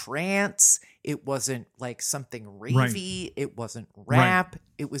trance. It wasn't like something ravey. Right. It wasn't rap. Right.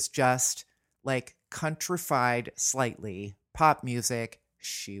 It was just like countrified slightly pop music.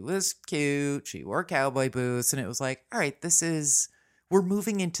 She was cute. She wore cowboy boots. And it was like, all right, we're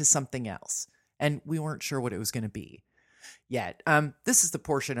moving into something else. And we weren't sure what it was going to be yet. This is the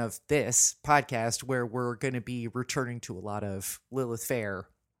portion of this podcast where we're going to be returning to a lot of Lilith Fair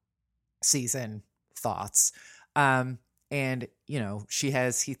season thoughts. And,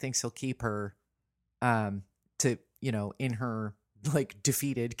 he thinks he'll keep her in her like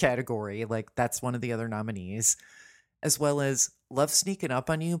defeated category. Like that's one of the other nominees, as well as Love Sneaking Up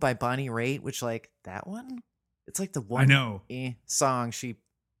on You by Bonnie Raitt, which like that one, it's like the one song she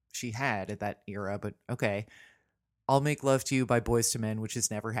had at that era, but okay. I'll Make Love to You by Boyz II Men, which is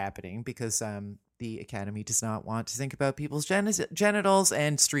never happening because the Academy does not want to think about people's genitals,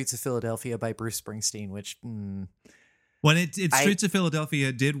 and Streets of Philadelphia by Bruce Springsteen, which Streets of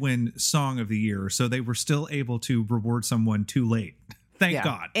Philadelphia did win Song of the Year, so they were still able to reward someone too late. Thank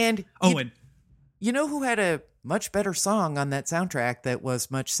God. And You know who had a much better song on that soundtrack that was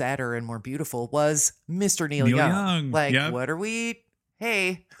much sadder and more beautiful was Mr. Neil Young. Like, Yep. what are we?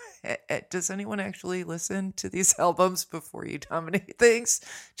 Hey, does anyone actually listen to these albums before you dominate things?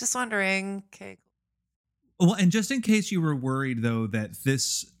 Just wondering. Okay. Well, and just in case you were worried, though, that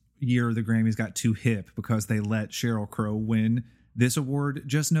this year the Grammys got too hip because they let Sheryl Crow win this award,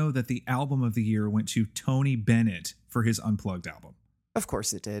 just know that the album of the year went to Tony Bennett for his Unplugged album. Of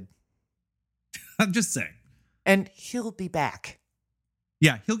course it did. I'm just saying. And he'll be back.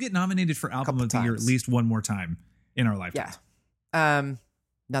 Yeah, he'll get nominated for album Couple of the year at times. least one more time in our lifetime. Yeah.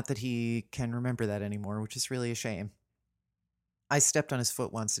 Not that he can remember that anymore, which is really a shame. I stepped on his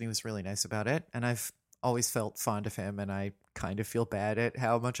foot once and he was really nice about it. And I've always felt fond of him. And I kind of feel bad at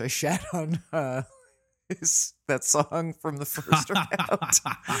how much I shat on that song from the first round.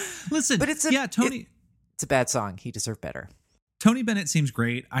 Listen, But it's Tony it's a bad song. He deserved better. Tony Bennett seems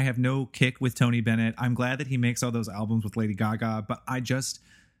great. I have no kick with Tony Bennett. I'm glad that he makes all those albums with Lady Gaga, but I just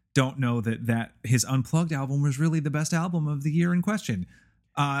don't know that his Unplugged album was really the best album of the year in question.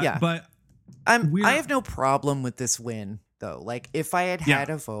 But I have no problem with this win, though. Like, if I had Yeah.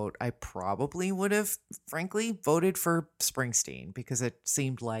 a vote, I probably would have, frankly, voted for Springsteen because it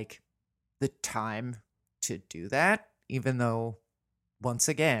seemed like the time to do that, even though, once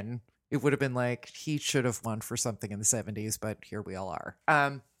again, it would have been like he should have won for something in the 70s, but here we all are.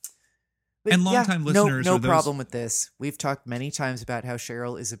 But And longtime listeners no are those- problem with this. We've talked many times about how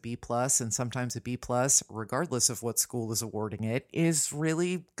Cheryl is a B plus, and sometimes a B plus, regardless of what school is awarding it, is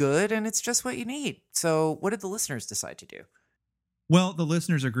really good, and it's just what you need. So, what did the listeners decide to do? Well, the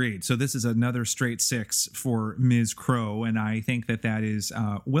listeners agreed. So this is another straight 6 for Ms. Crow, and I think that is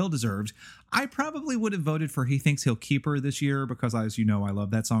well-deserved. I probably would have voted for He Thinks He'll Keep Her this year because, as you know, I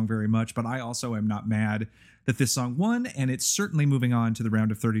love that song very much, but I also am not mad that this song won, and it's certainly moving on to the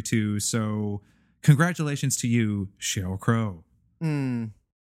round of 32, so congratulations to you, Sheryl Crow.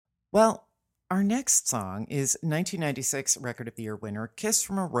 Well, our next song is 1996 Record of the Year winner, Kiss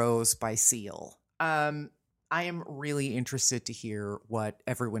from a Rose by Seal. I am really interested to hear what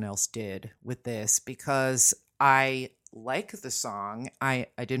everyone else did with this because I like the song. I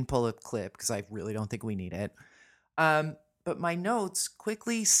didn't pull a clip because I really don't think we need it. But my notes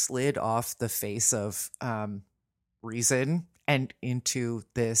quickly slid off the face of Reason and into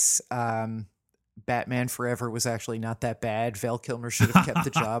this Batman Forever was actually not that bad. Val Kilmer should have kept the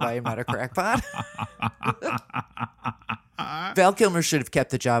job. I am not a crackpot. Val Kilmer should have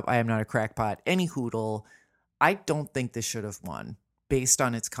kept the job. I am not a crackpot. Any hoodle. I don't think this should have won based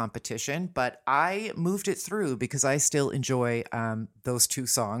on its competition, but I moved it through because I still enjoy those two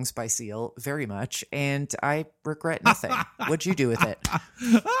songs by Seal very much, and I regret nothing. What'd you do with it?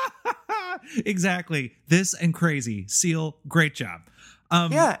 Exactly. This and Crazy. Seal, great job.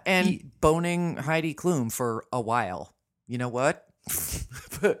 Yeah, and boning Heidi Klum for a while. You know what?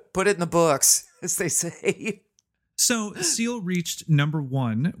 Put it in the books, as they say. So Seal reached number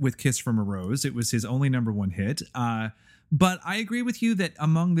 1 with Kiss from a Rose. It was his only number 1 hit. But I agree with you that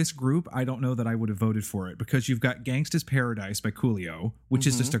among this group, I don't know that I would have voted for it because you've got Gangsta's Paradise by Coolio, which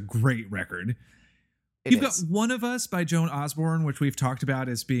is just a great record. You've got One of Us by Joan Osborne, which we've talked about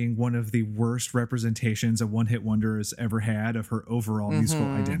as being one of the worst representations a one-hit wonder has ever had of her overall musical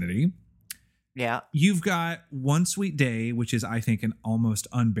identity. Yeah. You've got One Sweet Day, which is, I think, an almost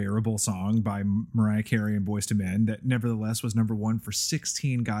unbearable song by Mariah Carey and Boyz II Men that nevertheless was number 1 for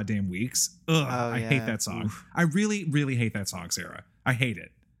 16 goddamn weeks. Ugh, I hate that song. Oof. I really, really hate that song, Sarah. I hate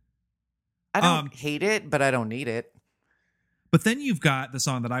it. I don't hate it, but I don't need it. But then you've got the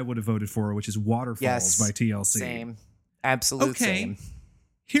song that I would have voted for, which is Waterfalls by TLC. Same. Absolute same.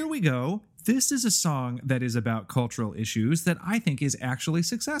 Here we go. This is a song that is about cultural issues that I think is actually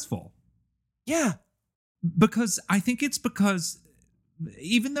successful. Yeah. Because I think it's because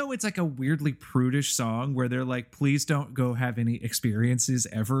even though it's like a weirdly prudish song where they're like, please don't go have any experiences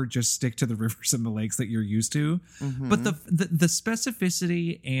ever, just stick to the rivers and the lakes that you're used to. But the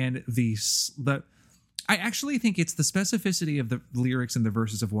specificity and the I actually think it's the specificity of the lyrics and the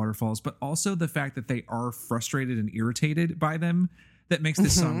verses of Waterfalls, but also the fact that they are frustrated and irritated by them that makes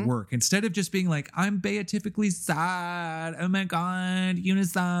this song work. Instead of just being like, I'm beatifically sad. Oh my God,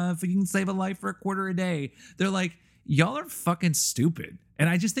 UNICEF, you can save a life for a quarter a day. They're like, y'all are fucking stupid. And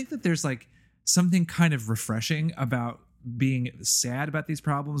I just think that there's like something kind of refreshing about being sad about these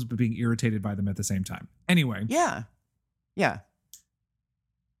problems, but being irritated by them at the same time. Anyway. Yeah. Yeah.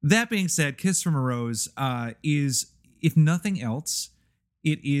 That being said, Kiss from a Rose is, if nothing else,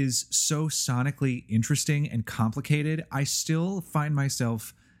 it is so sonically interesting and complicated. I still find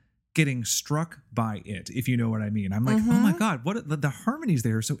myself getting struck by it, if you know what I mean. I'm like, oh my God, what the harmonies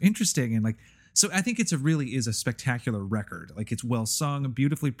there are so interesting. And like So I think it's really is a spectacular record. Like, it's well sung,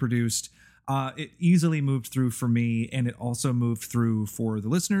 beautifully produced. It easily moved through for me, and it also moved through for the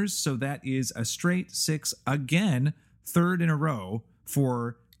listeners. So that is a straight 6 again, third in a row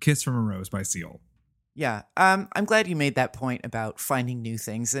for Kiss from a Rose by Seal. Yeah. I'm glad you made that point about finding new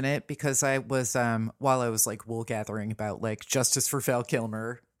things in it, because I was, while I was like wool gathering about like justice for Val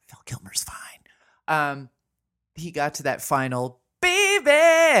Kilmer, Val Kilmer's fine. He got to that final baby,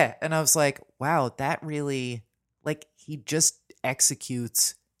 and I was like, wow, that really, like, he just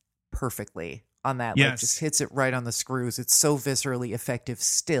executes perfectly on that. Like, Yes. just hits it right on the screws. It's so viscerally effective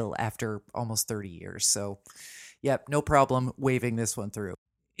still after almost 30 years. So, yep, no problem waving this one through.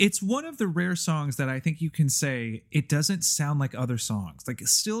 It's one of the rare songs that I think you can say it doesn't sound like other songs. Like,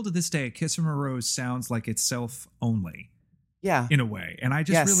 still to this day, Kiss from a Rose sounds like itself only Yeah. in a way. And I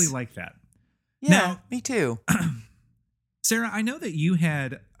just Yes. really like that. Yeah, Now- me too. Sarah, I know that you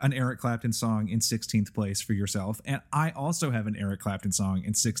had an Eric Clapton song in 16th place for yourself, and I also have an Eric Clapton song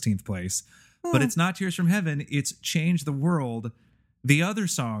in 16th place, but it's not Tears from Heaven, it's Change the World, the other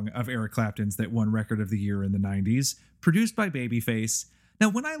song of Eric Clapton's that won Record of the Year in the 90s, produced by Babyface. Now,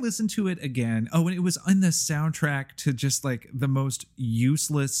 when I listened to it again, and it was on the soundtrack to just like the most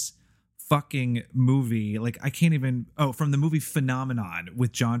useless fucking movie, like I can't even, from the movie Phenomenon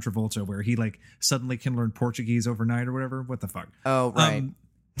with John Travolta, where he like suddenly can learn Portuguese overnight or whatever. What the fuck? Oh, right.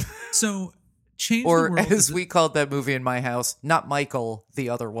 So Change the Or World as is- we called that movie in my house, not Michael, the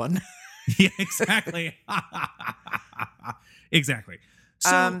other one. Yeah, exactly. Exactly.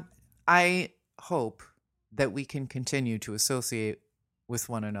 So I hope that we can continue to associate with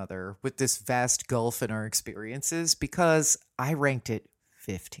one another with this vast gulf in our experiences, because I ranked it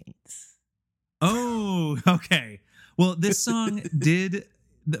 15th. Oh, okay. Well, this song did.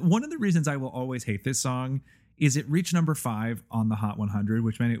 One of the reasons I will always hate this song is it reached number 5 on the Hot 100,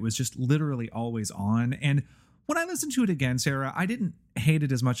 which meant it was just literally always on. And when I listened to it again, Sarah, I didn't hate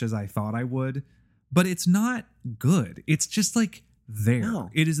it as much as I thought I would, but it's not good. It's just like there. No.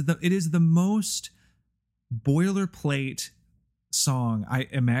 It is the most boilerplate song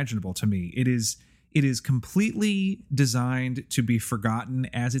imaginable to me. It is completely designed to be forgotten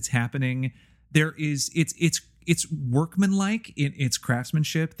as it's happening. It's workmanlike in its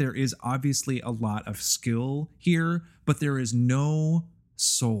craftsmanship. There is obviously a lot of skill here, but there is no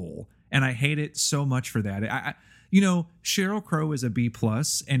soul, and I hate it so much for that. Sheryl Crow is a B+,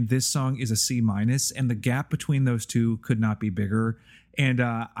 and this song is a C-, and the gap between those two could not be bigger. And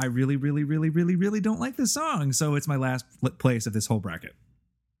I really, really, really, really, really don't like this song, so it's my last place of this whole bracket.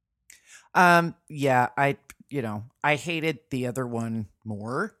 Yeah, I hated the other one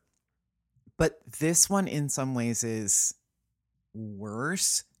more, but this one in some ways is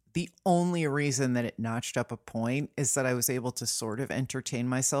worse. The only reason that it notched up a point is that I was able to sort of entertain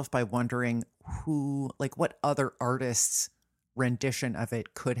myself by wondering what other artists' rendition of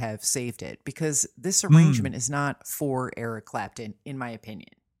it could have saved it, because this arrangement is not for Eric Clapton, in my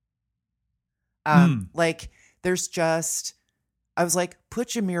opinion. There's just, I was like, put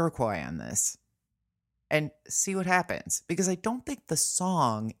Jamiroquai on this and see what happens, because I don't think the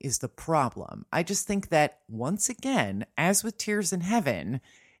song is the problem. I just think that, once again, as with Tears in Heaven,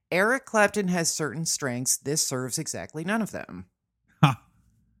 Eric Clapton has certain strengths. This serves exactly none of them. Huh.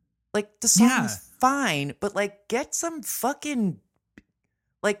 Like, the song Yeah. is fine, but like, get some fucking,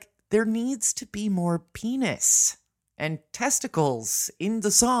 like, there needs to be more penis and testicles in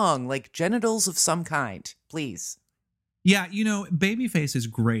the song, like genitals of some kind, please. Yeah, Babyface is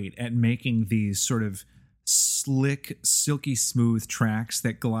great at making these sort of slick, silky smooth tracks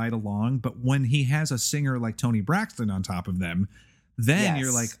that glide along, but when he has a singer like Tony Braxton on top of them, then Yes.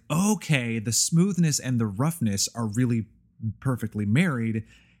 you're like, okay, the smoothness and the roughness are really perfectly married.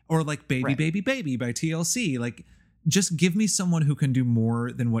 Or like Baby, Right. Baby, Baby by TLC. Like, just give me someone who can do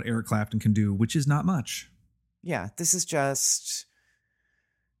more than what Eric Clapton can do, which is not much. Yeah, this is just,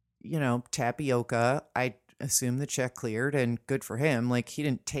 tapioca. I assume the check cleared, and good for him. Like, he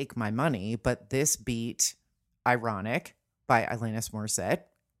didn't take my money, but this beat Ironic by Alanis Morissette,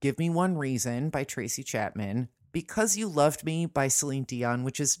 Give Me One Reason by Tracy Chapman, Because You Loved Me by Celine Dion,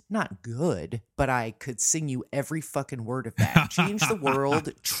 which is not good, but I could sing you every fucking word of that. Change the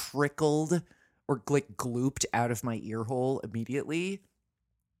World trickled or like glooped out of my ear hole immediately.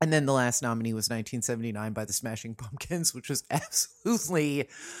 And then the last nominee was 1979 by the Smashing Pumpkins, which was absolutely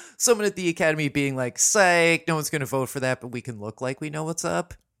someone at the Academy being like, psych, no one's going to vote for that, but we can look like we know what's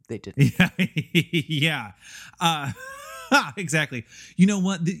up. They didn't. Yeah. Exactly. You know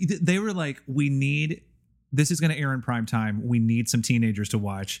what? They were like, this is going to air in prime time. We need some teenagers to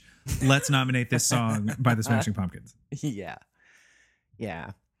watch. Let's nominate this song by the Smashing Pumpkins. Yeah.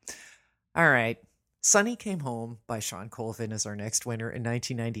 Yeah. All right. Sunny Came Home by Sean Colvin is our next winner in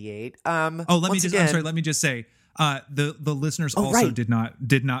 1998. Let me just say, the listeners also right.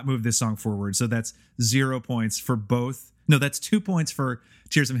 did not move this song forward. So that's 0 points for both. No, that's 2 points for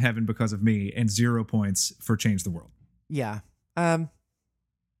Tears in Heaven because of me and 0 points for Change the World. Yeah.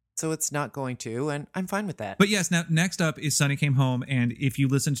 So it's not going to, and I'm fine with that. But yes, now next up is Sunny Came Home. And if you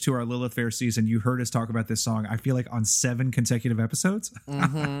listened to our Lilith Fair season, you heard us talk about this song, I feel like on 7 consecutive episodes.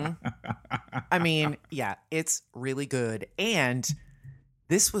 I mean, yeah, it's really good. And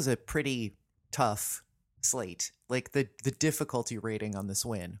this was a pretty tough slate. Like the difficulty rating on this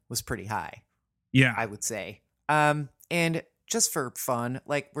win was pretty high, Yeah. I would say. And just for fun,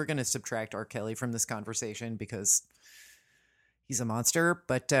 like we're going to subtract R. Kelly from this conversation because he's a monster.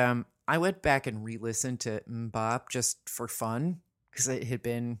 But I went back and re-listened to Mbop just for fun because it had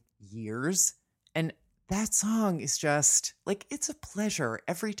been years. And that song is just like, it's a pleasure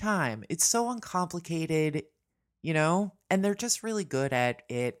every time. It's so uncomplicated, you know, and they're just really good at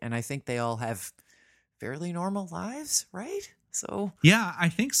it. And I think they all have fairly normal lives, right? So Yeah, I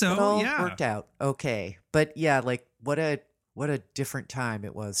think so. it all Yeah. worked out okay. But yeah, like what a different time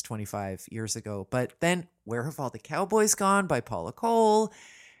it was 25 years ago. But then Where Have All the Cowboys Gone by Paula Cole,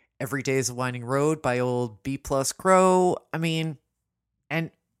 Every Day is a Winding Road by old B Plus Crow. I mean,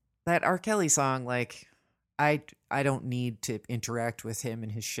 and that R. Kelly song, like I don't need to interact with him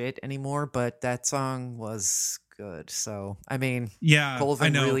and his shit anymore, but that song was good. So I mean, Yeah, I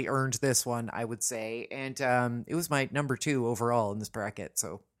Colvin know. really earned this one, I would say. And it was my number 2 overall in this bracket.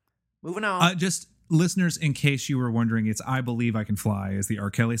 So moving on. Just listeners, in case you were wondering, it's I Believe I Can Fly is the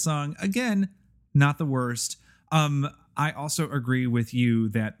R. Kelly song. Again, not the worst. I also agree with you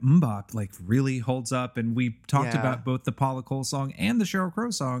that Mbop like really holds up, and we talked Yeah. about both the Paula Cole song and the Sheryl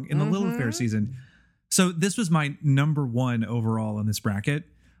Crow song in the Lilith Fair Mhm. season. So this was my number 1 overall in this bracket.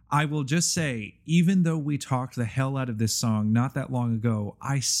 I will just say, even though we talked the hell out of this song not that long ago,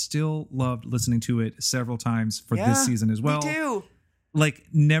 I still loved listening to it several times for Yeah, this season as well. Me too. Like,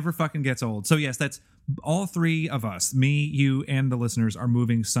 never fucking gets old. So yes, that's all 3 of us, me, you, and the listeners, are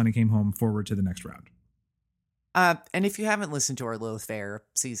moving Sunny Came Home forward to the next round. And if you haven't listened to our Lilith Fair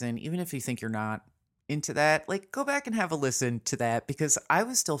season, even if you think you're not into that, like go back and have a listen to that, because I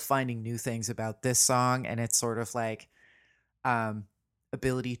was still finding new things about this song and its sort of like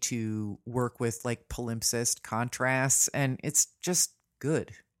ability to work with like palimpsest contrasts, and it's just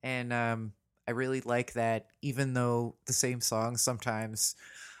good. And I really like that even though the same songs sometimes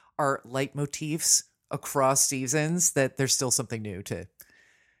are leitmotifs across seasons, that there's still something new to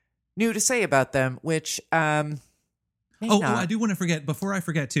say about them, which I do want to forget, before I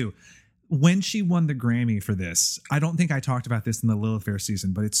forget too, when she won the Grammy for this, I don't think I talked about this in the Lilith Fair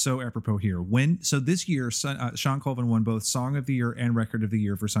season, but it's so apropos here. So this year, Sean Colvin won both Song of the Year and Record of the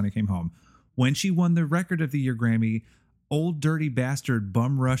Year for Sunny Came Home. When she won the Record of the Year Grammy, Old Dirty Bastard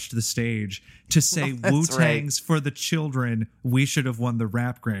bum rushed the stage to say Wu-Tang's For the Children, we should have won the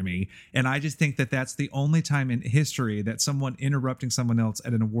Rap Grammy. And I just think that that's the only time in history that someone interrupting someone else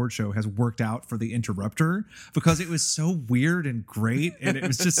at an award show has worked out for the interrupter, because it was so weird and great. And it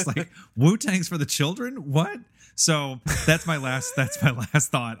was just like, Wu-Tang's For the Children? What? So that's my last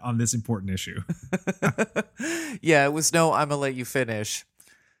thought on this important issue. Yeah, it was no I'm gonna let you finish.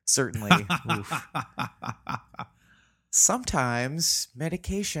 Certainly. Oof. Sometimes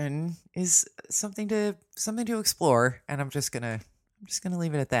medication is something to explore, and I'm just gonna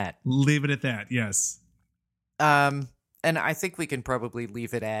leave it at that. Leave it at that. Yes. And I think we can probably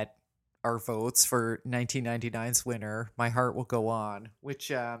leave it at our votes for 1999's winner, My Heart Will Go On,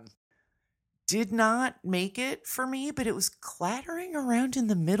 which did not make it for me, but it was clattering around in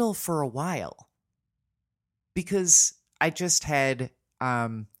the middle for a while because I just had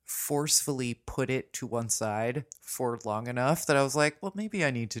forcefully put it to one side for long enough that I was like, well, maybe I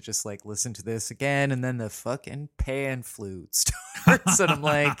need to just like listen to this again. And then the fucking pan flute starts and I'm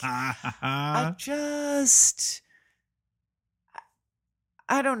like, I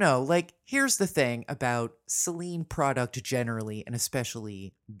don't know. Like, here's the thing about Celine product generally, and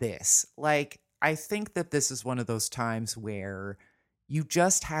especially this. Like, I think that this is one of those times where you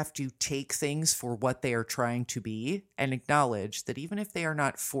just have to take things for what they are trying to be and acknowledge that even if they are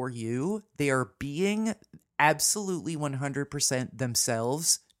not for you, they are being absolutely 100%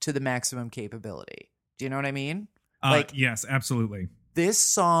 themselves to the maximum capability. Do you know what I mean? Yes, absolutely. This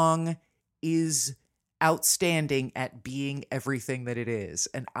song is outstanding at being everything that it is.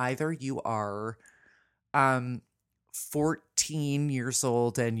 And either you are 14 years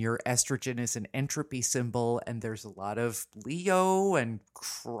old and your estrogen is an entropy symbol and there's a lot of Leo and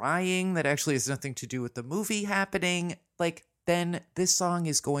crying that actually has nothing to do with the movie happening. Like, then this song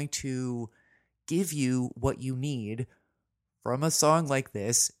is going to give you what you need from a song like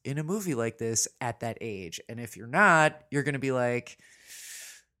this in a movie like this at that age. And if you're not, you're going to be like,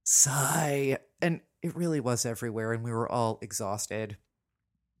 sigh. And it really was everywhere, and we were all exhausted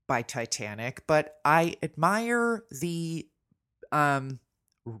by Titanic. But I admire the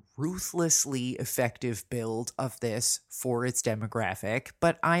ruthlessly effective build of this for its demographic,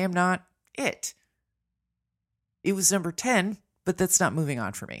 but I am not it. It was number 10, but that's not moving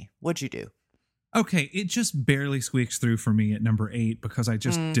on for me. What'd you do? Okay, it just barely squeaks through for me at number 8 because I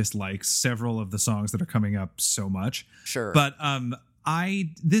just dislike several of the songs that are coming up so much. Sure. But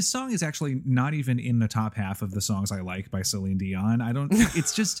this song is actually not even in the top half of the songs I like by Celine Dion.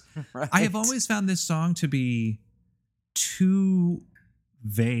 It's just, Right. I have always found this song to be too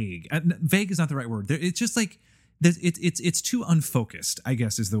vague. Vague is not the right word. It's just like, it's too unfocused, I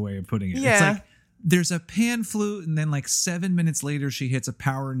guess is the way of putting it. Yeah. It's like, there's a pan flute, and then like 7 minutes later, she hits a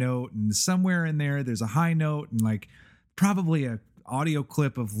power note, and somewhere in there's a high note, and like probably a audio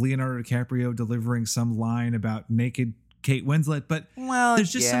clip of Leonardo DiCaprio delivering some line about naked Kate Winslet. But Well,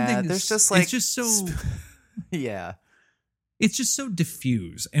 there's just something. There's just like it's just so. Yeah. It's just so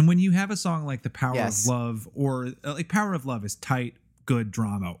diffuse. And when you have a song like The Power Yes. of Love, or like Power of Love is tight, good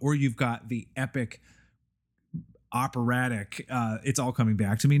drama, or you've got the epic operatic It's All Coming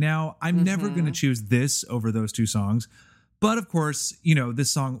Back to Me Now, I'm never going to choose this over those two songs. But of course, this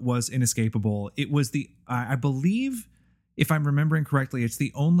song was inescapable. It was I believe, if I'm remembering correctly, it's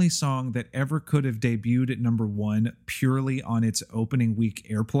the only song that ever could have debuted at number 1 purely on its opening week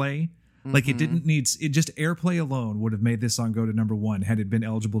airplay. Like it didn't need, it just airplay alone would have made this song go to number 1 had it been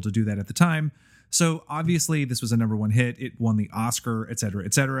eligible to do that at the time. So obviously this was a number 1 hit. It won the Oscar, et cetera,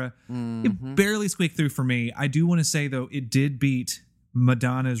 et cetera. It barely squeaked through for me. I do want to say though, it did beat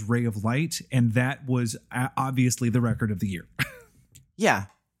Madonna's Ray of Light, and that was obviously the record of the year. Yeah.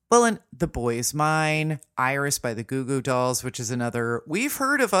 Well, and The Boy Is Mine, Iris by the Goo Goo Dolls, which is another We've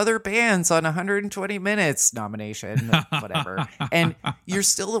Heard of Other Bands on 120 Minutes nomination, whatever. And You're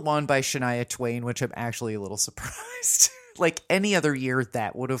Still the One by Shania Twain, which I'm actually a little surprised. Like any other year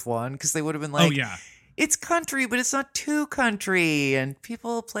that would have won, because they would have been like, Oh yeah. It's country, but it's not too country. And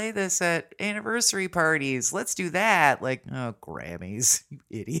people play this at anniversary parties. Let's do that. Like, oh, Grammys, you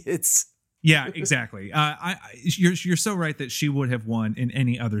idiots. Yeah, exactly. You're so right that she would have won in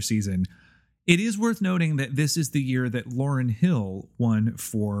any other season. It is worth noting that this is the year that Lauryn Hill won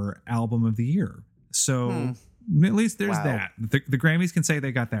for Album of the Year. So at least there's Wow. that. The Grammys can say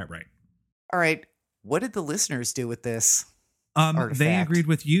they got that right. All right. What did the listeners do with this? They Artifact. agreed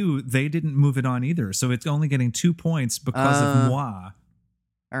with you. They didn't move it on either. So it's only getting 2 points because of moi.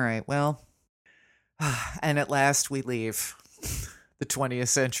 All right. Well, and at last we leave the 20th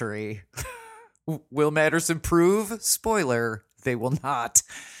century. Will matters improve? Spoiler, they will not.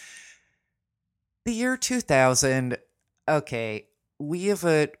 The year 2000. Okay, we have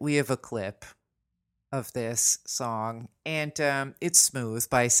a clip of this song, and it's Smooth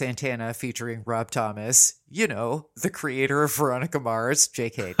by Santana featuring Rob Thomas, the creator of Veronica Mars.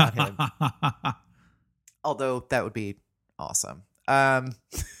 JK, not him. Although that would be awesome.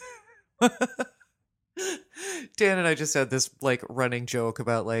 Dan and I just had this like running joke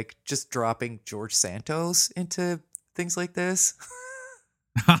about like just dropping George Santos into things like this.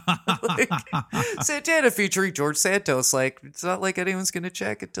 Like, Santana featuring George Santos. Like, it's not like anyone's gonna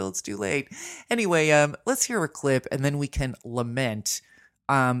check until it's too late. Anyway, let's hear a clip and then we can lament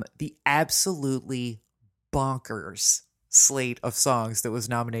the absolutely bonkers slate of songs that was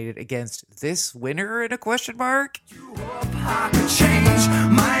nominated against this winner in a question mark. I could change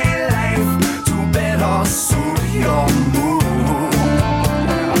my life to better suit your mood.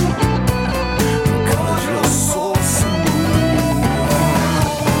 Because you're so smooth.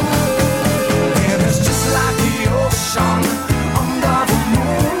 And it's just like the ocean under the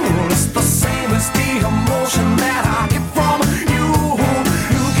moon. It's the same as the emotion that I get from you.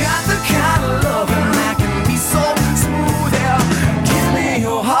 You got the kind of loving that can be so smooth. Yeah. Give me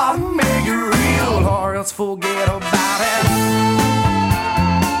your heart and make it real, or else forget about it.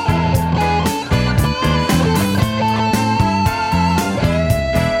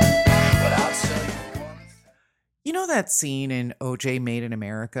 You know that scene in OJ Made in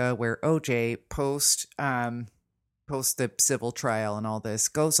America where OJ post the civil trial and all this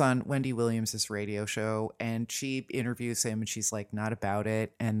goes on Wendy Williams' radio show, and she interviews him and she's like, not about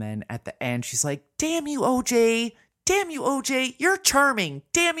it. And then at the end, she's like, damn you, OJ. Damn you, OJ. You're charming.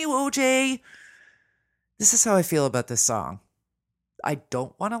 Damn you, OJ. This is how I feel about this song. I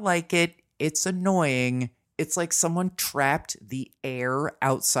don't want to like it. It's annoying. It's like someone trapped the air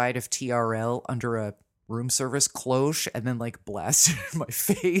outside of TRL under a room service cloche and then like blasted in my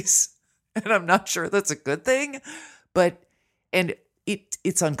face. And I'm not sure that's a good thing, but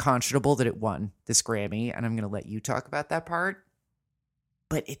it's unconscionable that it won this Grammy, and I'm going to let you talk about that part.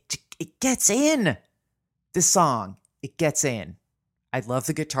 But it gets in. This song, it gets in. I love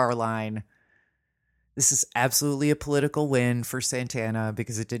the guitar line. This is absolutely a political win for Santana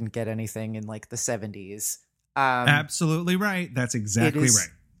because it didn't get anything in like the 70s. Absolutely right. That's exactly right.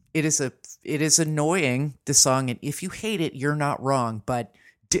 It is annoying, this song, and if you hate it, you're not wrong. But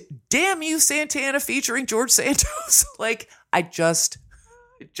damn you, Santana featuring George Santos. Like, I just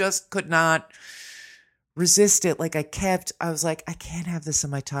could not resist it. Like, I was like, I can't have this in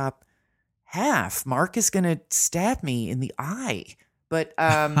my top half. Mark is gonna stab me in the eye. But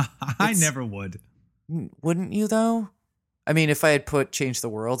I never would. Wouldn't you though? I mean, if I had put Change the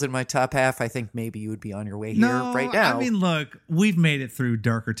World in my top half, I think maybe you would be on your way here right now. I mean, look, we've made it through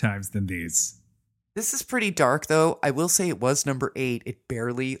darker times than these. This is pretty dark, though. I will say it was number 8. It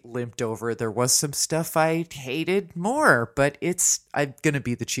barely limped over. There was some stuff I hated more, but I'm going to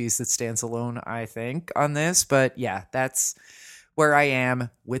be the cheese that stands alone, I think, on this. But yeah, that's where I am.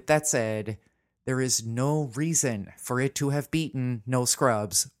 With that said, there is no reason for it to have beaten No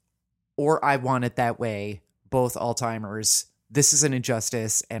Scrubs or I Want It That Way, both all-timers. This is an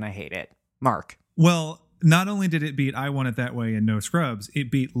injustice, and I hate it. Mark. Well, not only did it beat I Want It That Way and No Scrubs,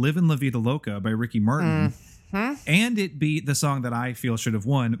 it beat Livin' La Vida Loca by Ricky Martin, and it beat the song that I feel should have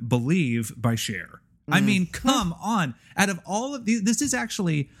won, Believe by Cher. I mean, come on. Out of all of these, this is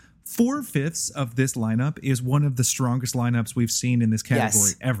actually 4/5 of this lineup is one of the strongest lineups we've seen in this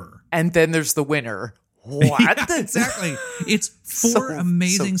category ever. And then there's the winner. What? Yeah, exactly. It's 4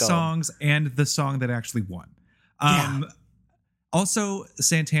 amazing dumb. songs and the song that actually won. Also,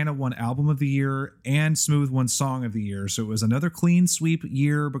 Santana won Album of the Year and Smooth won Song of the Year. So it was another clean sweep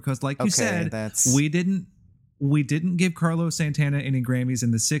year because, like you said, we didn't give Carlos Santana any Grammys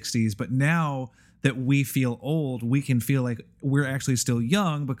in the 60s, but now that we feel old, we can feel like we're actually still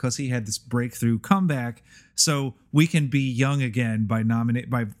young because he had this breakthrough comeback. So we can be young again by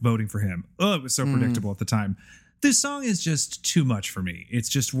voting for him. Oh, it was so predictable at the time. This song is just too much for me. It's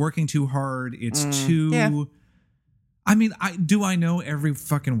just working too hard. It's too... Yeah. I mean, do I know every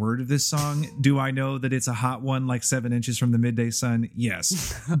fucking word of this song? Do I know that it's a hot one like 7 inches from the midday sun?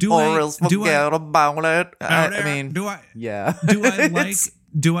 Yes. Do I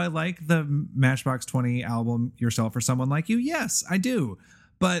like the Matchbox 20 album Yourself or Someone Like You? Yes, I do.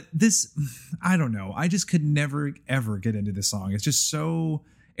 But this, I don't know. I just could never, ever get into this song. It's just so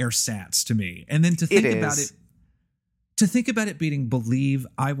ersatz to me. And then to think about it beating Believe,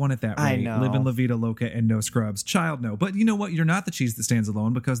 I Want It That Way, Livin' La Vida Loca, and No Scrubs. Child, no. But you know what? You're not the cheese that stands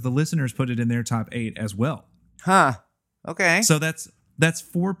alone because the listeners put it in their top 8 as well. Huh. Okay. So that's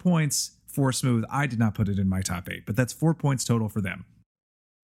 4 points for Smooth. I did not put it in my top 8, but that's 4 points total for them.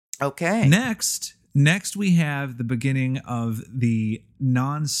 Okay. Next we have the beginning of the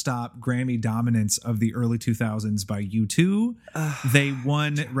non-stop Grammy dominance of the early 2000s by U2. They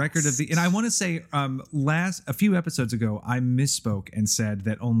won Record of the... And I want to say a few episodes ago, I misspoke and said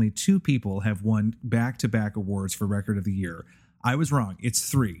that only 2 people have won back-to-back awards for Record of the Year. I was wrong. It's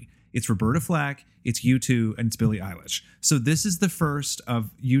 3. It's Roberta Flack, it's U2, and it's Billie Eilish. So this is the first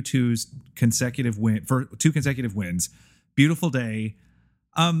of U2's 2 consecutive wins. Beautiful Day.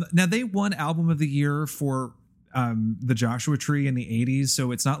 Now they won Album of the Year for the Joshua Tree in the 80s,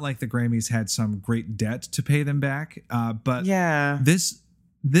 so it's not like the Grammys had some great debt to pay them back. But yeah, this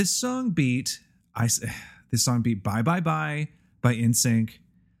song beat Bye Bye Bye by NSYNC,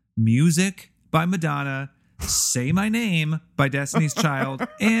 Music by Madonna, Say My Name by Destiny's Child,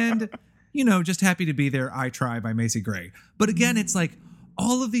 and just Happy to Be There, I Try by Macy Gray. But again, it's like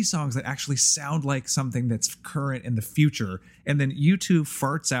all of these songs that actually sound like something that's current in the future. And then U2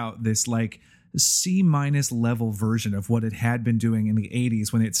 farts out this like C- level version of what it had been doing in the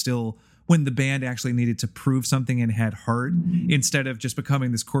 80s when the band actually needed to prove something and had heart instead of just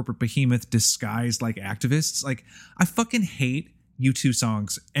becoming this corporate behemoth disguised like activists. Like, I fucking hate U2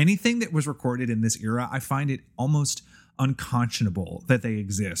 songs. Anything that was recorded in this era, I find it almost unconscionable that they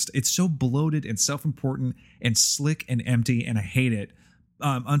exist. It's so bloated and self-important and slick and empty, and I hate it.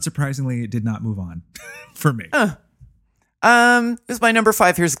 Unsurprisingly, it did not move on for me. This is my number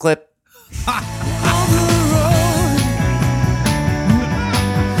 5. Here's a clip.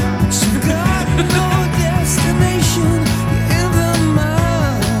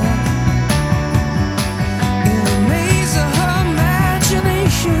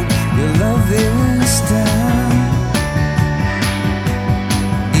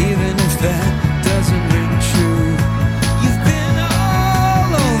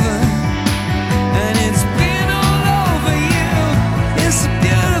 And it's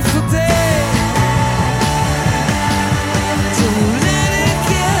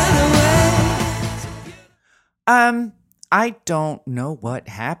I don't know what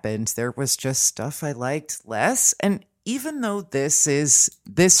happened. There was just stuff I liked less. And even though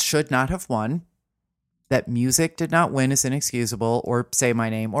this should not have won, that music did not win is inexcusable, or Say My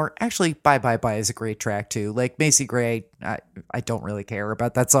Name, or actually Bye Bye Bye is a great track too. Like Macy Gray, I don't really care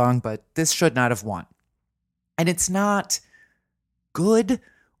about that song, but this should not have won. And it's not good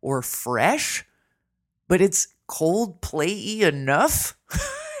or fresh, but it's Coldplay-y enough.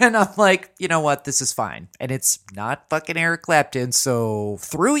 And I'm like, you know what? This is fine. And it's not fucking Eric Clapton. So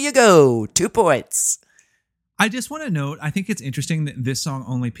through you go. 2 points. I just want to note, I think it's interesting that this song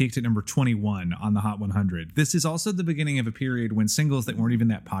only peaked at number 21 on the Hot 100. This is also the beginning of a period when singles that weren't even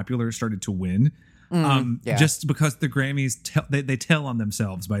that popular started to win. Yeah. Just because the Grammys, they tell on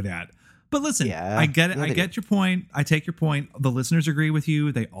themselves by that. But listen, Yeah. I get it. Yeah, I they get your point. I take your point. The listeners agree with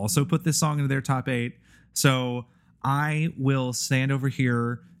you. They also put this song into their top 8. So I will stand over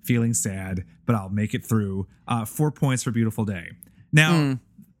here feeling sad, but I'll make it through. 4 points for Beautiful Day. Now,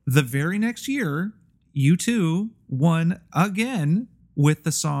 the very next year, U2 won again with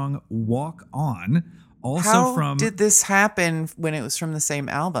the song Walk On. Also How did this happen when it was from the same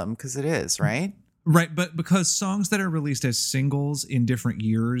album? Because it is, right? Right, but because songs that are released as singles in different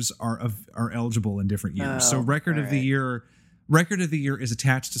years are eligible in different years. So Oh, record of the year is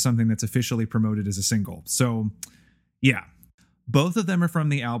attached to something that's officially promoted as a single. So yeah, both of them are from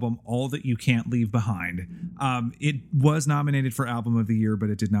the album All That You Can't Leave Behind. It was nominated for Album of the Year,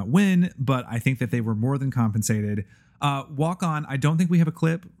 but it did not win. But I think that they were more than compensated. Walk On, I don't think we have a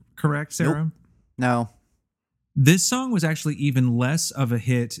clip, correct, Sarah? Nope. No. This song was actually even less of a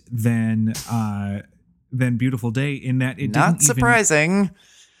hit than Beautiful Day in that it Not surprising.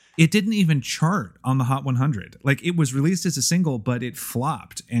 It didn't even chart on the Hot 100. Like, it was released as a single, but it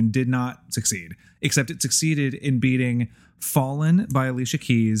flopped and did not succeed. Except it succeeded in beating Fallen by Alicia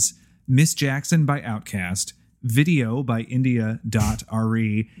Keys, Miss Jackson by Outkast, Video by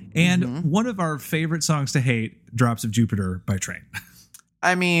India.Re, and one of our favorite songs to hate, Drops of Jupiter by Train.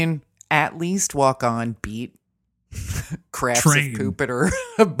 I mean, at least Walk On beat Craps Train. of Jupiter.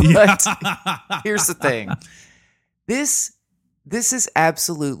 But here's the thing. This is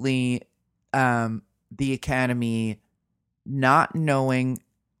absolutely the Academy not knowing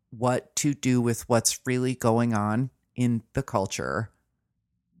what to do with what's really going on in the culture,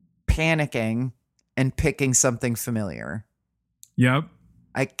 panicking and picking something familiar. Yep.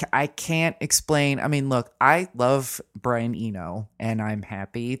 I can't explain. I mean, look, I love Brian Eno, and I'm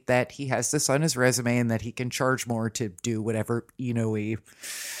happy that he has this on his resume and that he can charge more to do whatever Eno-y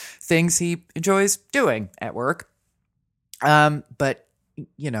things he enjoys doing at work. But,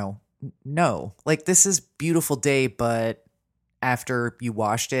 you know, no. Like, this is Beautiful Day, but after you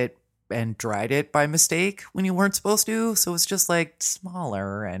washed it and dried it by mistake when you weren't supposed to, so it's just, like,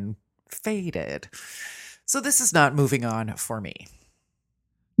 smaller and faded. So this is not moving on for me.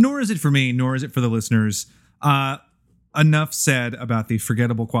 Nor is it for me, nor is it for the listeners. Enough said about the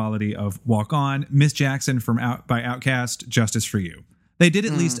forgettable quality of Walk On. Miss Jackson by Outkast, Justice for You. They did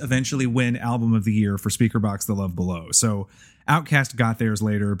at least eventually win Album of the Year for Speakerboxxx The Love Below. So Outkast got theirs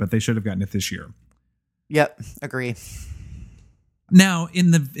later, but they should have gotten it this year. Yep, agree. Now,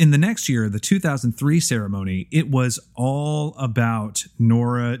 in the next year, the 2003 ceremony, it was all about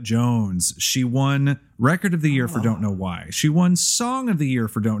Norah Jones. She won Record of the Year for Don't Know Why. She won Song of the Year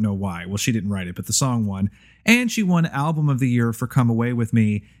for Don't Know Why. Well, she didn't write it, but the song won. And she won Album of the Year for Come Away With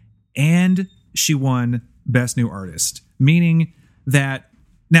Me. And she won Best New Artist, meaning that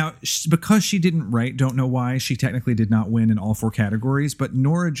now, because she didn't write Don't Know Why, she technically did not win in all 4 categories, but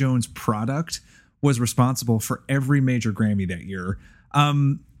Norah Jones' product was responsible for every major Grammy that year.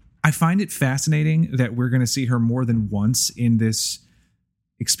 I find it fascinating that we're going to see her more than once in this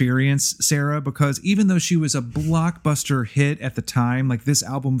experience, Sarah, because even though she was a blockbuster hit at the time, like this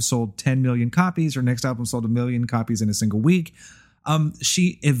album sold 10 million copies, her next album sold 1 million copies in a single week,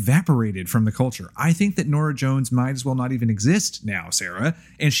 she evaporated from the culture. I think that Norah Jones might as well not even exist now, Sarah,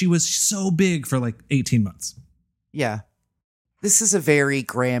 and she was so big for like 18 months. Yeah. This is a very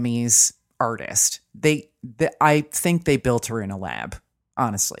Grammys artist. I think they built her in a lab,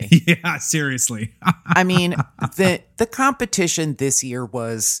 honestly. Yeah, seriously. I mean, the competition this year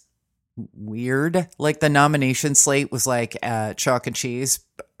was weird. Like the nomination slate was like chalk and cheese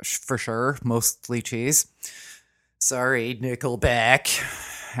for sure, mostly cheese. Sorry, Nickelback.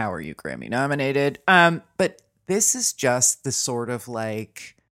 How are you Grammy nominated? But this is just the sort of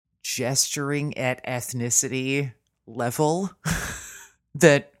like gesturing at ethnicity level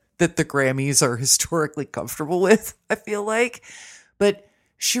that the Grammys are historically comfortable with, I feel like. But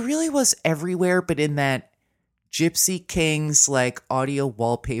she really was everywhere, but in that Gypsy King's like audio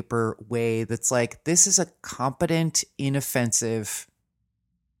wallpaper way that's like, this is a competent, inoffensive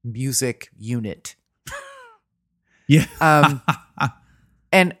music unit. Yeah.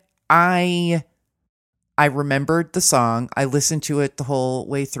 And I remembered the song. I listened to it the whole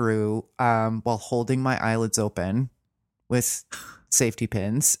way through while holding my eyelids open with safety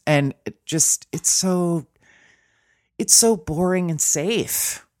pins. And it's so boring and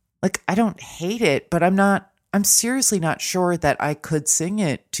safe. Like, I don't hate it, but I'm seriously not sure that I could sing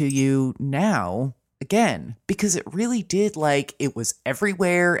it to you now again, because it really did, like, it was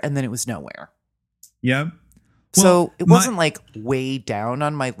everywhere and then it was nowhere. Yep. So it wasn't like way down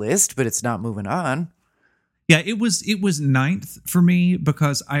on my list, but it's not moving on. Yeah, it was ninth for me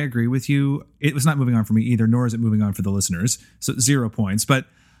because I agree with you. It was not moving on for me either, nor is it moving on for the listeners. So 0 points. But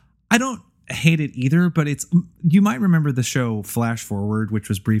I don't hate it either, but you might remember the show Flash Forward, which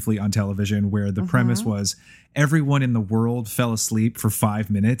was briefly on television, where the premise was everyone in the world fell asleep for 5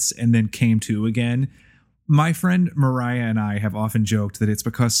 minutes and then came to again. My friend Mariah and I have often joked that it's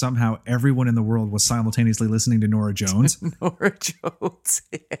because somehow everyone in the world was simultaneously listening to Norah Jones. Norah Jones,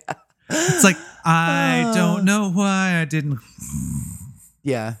 yeah. It's like, I don't know why I didn't.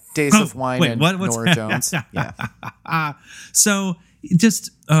 Yeah, Days of Wine and what's Norah Jones. Yeah. So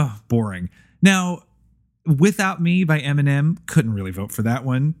just boring. Now, Without Me by Eminem, couldn't really vote for that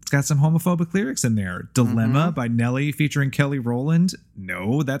one. It's got some homophobic lyrics in there. Dilemma by Nelly featuring Kelly Rowland.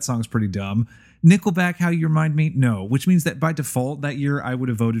 No, that song's pretty dumb. Nickelback, How You Remind Me. No, which means that by default that year I would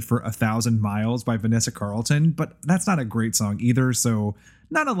have voted for 1,000 Miles by Vanessa Carlton, but that's not a great song either, so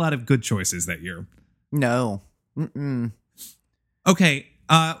not a lot of good choices that year. No. Mm-mm. Okay,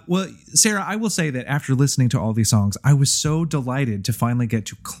 well, Sarah, I will say that after listening to all these songs, I was so delighted to finally get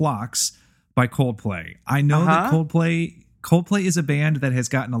to Clocks by Coldplay. I know that Coldplay is a band that has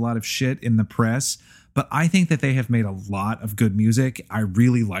gotten a lot of shit in the press, but I think that they have made a lot of good music. I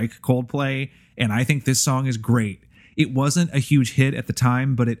really like Coldplay, and I think this song is great. It wasn't a huge hit at the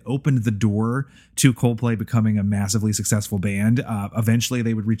time, but it opened the door to Coldplay becoming a massively successful band. Eventually,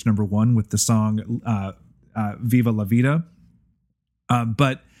 they would reach number 1 with the song Viva La Vida.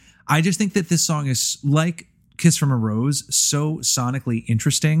 But I just think that this song is like Kiss from a Rose, so sonically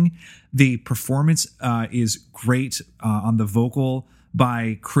interesting. The performance is great on the vocal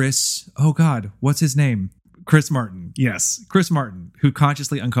by Chris. Oh God, what's his name? Chris Martin. Yes, Chris Martin, who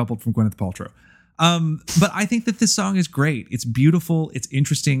consciously uncoupled from Gwyneth Paltrow. But I think that this song is great. It's beautiful. It's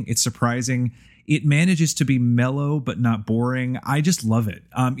interesting. It's surprising. It manages to be mellow but not boring. I just love it.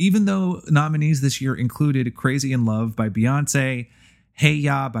 Even though nominees this year included Crazy in Love by Beyonce, Hey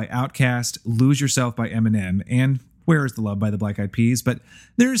Ya by Outkast, Lose Yourself by Eminem, and Where Is the Love by the Black Eyed Peas. But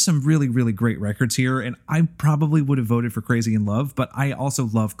there's some really, really great records here, and I probably would have voted for Crazy in Love, but I also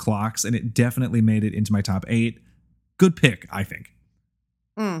love Clocks, and it definitely made it into my top 8. Good pick, I think.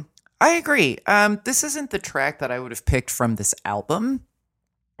 I agree. This isn't the track that I would have picked from this album.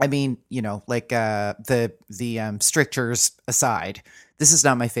 I mean, you know, like the strictures aside, this is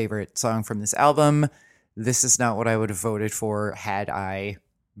not my favorite song from this album. This is not what I would have voted for had I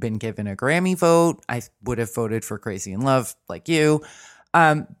been given a Grammy vote. I would have voted for Crazy in Love like you.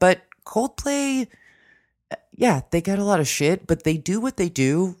 But Coldplay, yeah, they got a lot of shit, but they do what they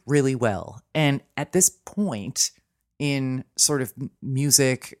do really well. And at this point in sort of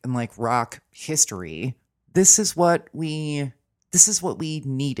music and like rock history, this is what we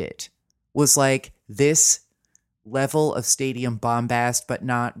needed, was like this level of stadium bombast, but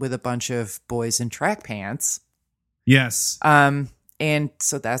not with a bunch of boys in track pants. Yes. And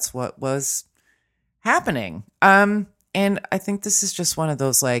so that's what was happening. And I think this is just one of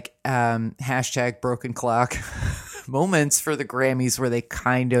those like hashtag broken clock moments for the Grammys where they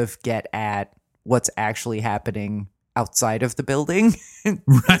kind of get at what's actually happening outside of the building.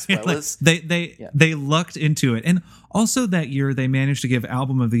 Right. They lucked into it. And also that year they managed to give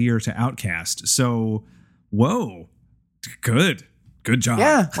Album of the Year to Outkast. So whoa, good job.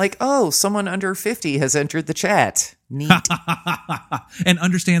 Yeah, like, oh, someone under 50 has entered the chat. Neat. And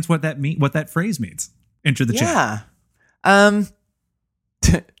understands what that phrase means. Enter the chat. Yeah.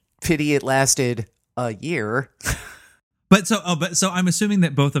 Pity it lasted a year. But so I'm assuming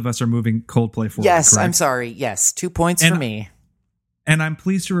that both of us are moving Coldplay forward. Yes, correct? I'm sorry. Yes, 2 points for me. And I'm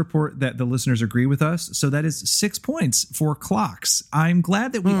pleased to report that the listeners agree with us. So that is 6 points for Clocks. I'm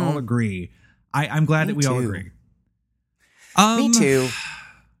glad that we all agree. I'm glad that we all agree. Me too.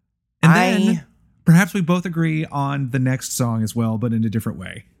 And then perhaps we both agree on the next song as well, but in a different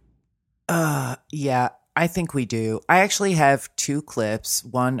way. Yeah, I think we do. I actually have 2 clips,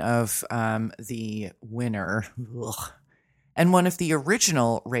 one of the winner And one of the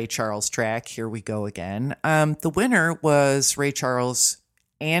original Ray Charles track, Here We Go Again. The winner was Ray Charles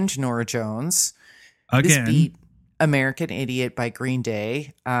and Norah Jones. This Again. beat American Idiot by Green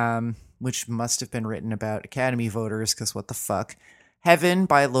Day, which must have been written about Academy voters, because what the fuck. Heaven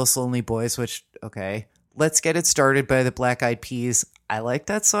by Los Lonely Boys, which, okay. Let's Get It Started by the Black Eyed Peas. I like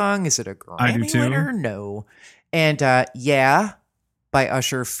that song. Is it a I do Grammy too. winner? No. And Yeah by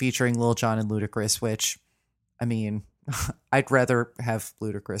Usher featuring Lil Jon and Ludacris, which, I mean, I'd rather have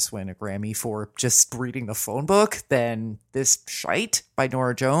Ludacris win a Grammy for just reading the phone book than this shite by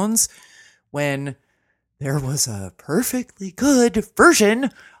Norah Jones, when there was a perfectly good version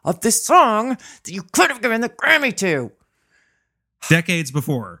of this song that you could have given the Grammy to. Decades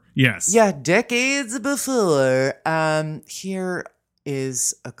before. Yes. Yeah, decades before. Here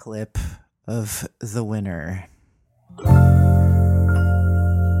is a clip of the winner.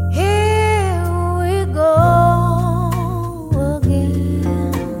 Here we go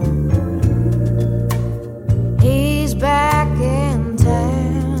again. He's back in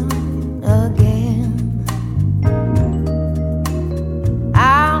town again.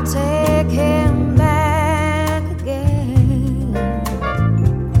 I'll take him back again.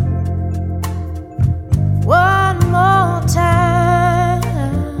 One more time.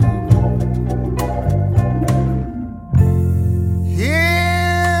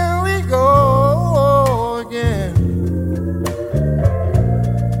 Here we go again.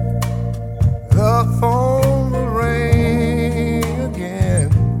 The phone will ring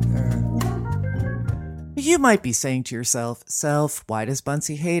again. You might be saying to yourself, Self, why does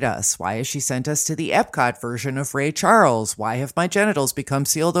Bunsey hate us? Why has she sent us to the Epcot version of Ray Charles? Why have my genitals become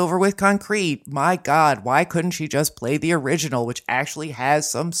sealed over with concrete? My God, why couldn't she just play the original, which actually has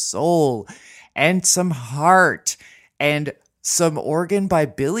some soul and some heart and some organ by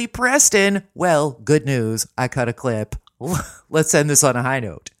Billy Preston? Well, good news. I cut a clip. Let's end this on a high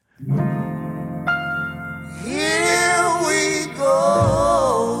note. Here we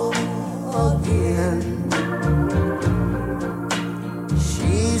go again.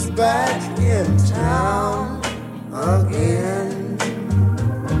 She's back in town again.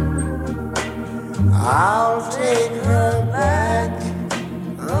 I'll take her back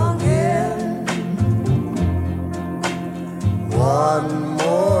again. One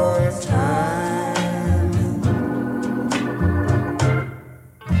more time.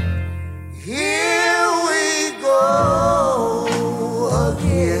 Here we go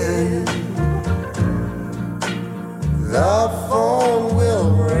again. The phone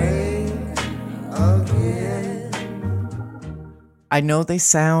will ring again. I know they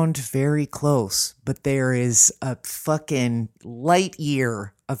sound very close, but there is a fucking light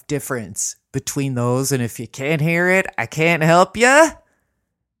year of difference between those. And if you can't hear it, I can't help you.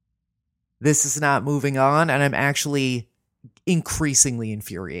 This is not moving on, and I'm actually increasingly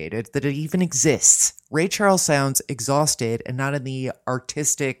infuriated that it even exists. Ray Charles sounds exhausted, and not in the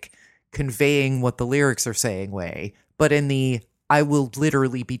artistic conveying what the lyrics are saying way, but in the I will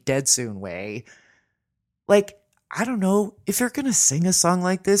literally be dead soon way. Like, I don't know, if you're going to sing a song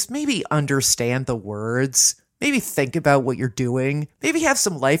like this, maybe understand the words. Maybe think about what you're doing. Maybe have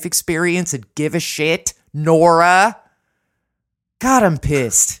some life experience and give a shit, Nora. God, I'm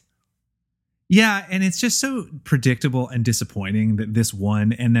pissed. Yeah, and it's just so predictable and disappointing that this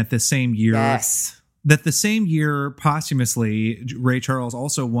won, and that the same year Yes. posthumously, Ray Charles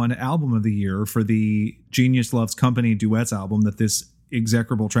also won Album of the Year for the Genius Loves Company duets album that this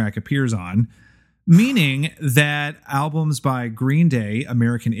execrable track appears on, meaning that albums by Green Day,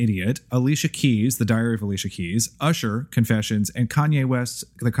 American Idiot, Alicia Keys, The Diary of Alicia Keys, Usher, Confessions, and Kanye West,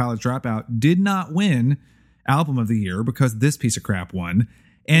 The College Dropout, did not win Album of the Year because this piece of crap won.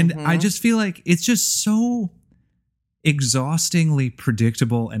 And I just feel like it's just so exhaustingly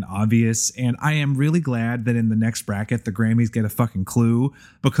predictable and obvious. And I am really glad that in the next bracket, the Grammys get a fucking clue,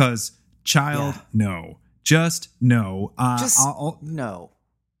 because no. Just no. No.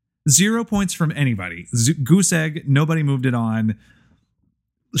 0 points from anybody. Goose egg. Nobody moved it on.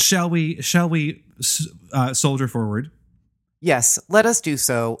 Shall we soldier forward? Yes, let us do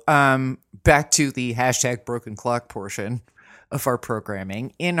so. Back to the hashtag broken clock portion of our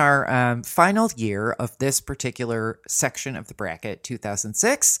programming. In our final year of this particular section of the bracket,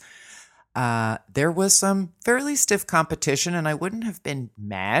 2006, there was some fairly stiff competition, and I wouldn't have been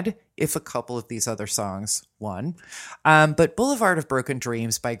mad if a couple of these other songs won. But Boulevard of Broken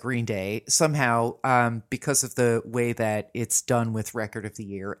Dreams by Green Day, somehow, because of the way that it's done with Record of the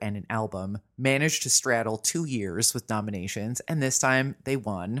Year and an album, managed to straddle 2 years with nominations, and this time they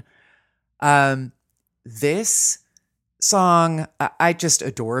won. This song, I just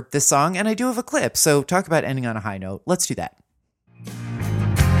adore this song, and I do have a clip. So talk about ending on a high note. Let's do that.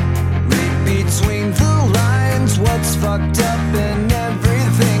 between the lines. What's fucked up and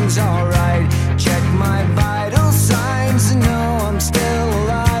everything's alright. Check my vital signs and know I'm still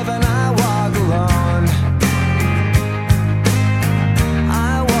alive, and I walk alone.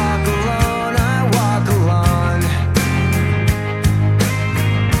 I walk alone, I walk alone.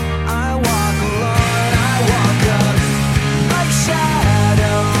 I walk alone, I walk up like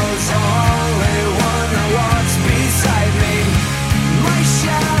shadows. Only one that walks beside me. My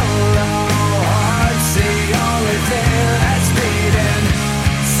shallow heart's the only thing that's beating.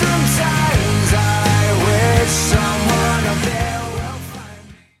 Sometimes I wish someone up there will find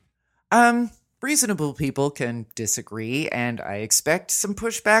me. Reasonable people can disagree, and I expect some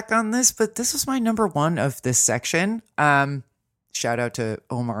pushback on this, but this was my number one of this section. Shout out to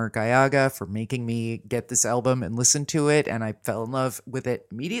Omar Gayaga for making me get this album and listen to it, and I fell in love with it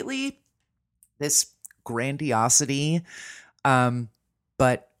immediately. This grandiosity,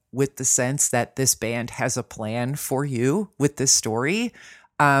 but with the sense that this band has a plan for you with this story,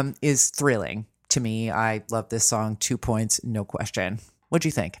 is thrilling to me. I love this song. 2 points, no question. What'd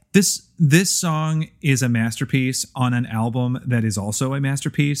you think? This song is a masterpiece on an album that is also a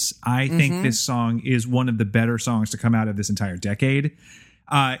masterpiece. I think this song is one of the better songs to come out of this entire decade.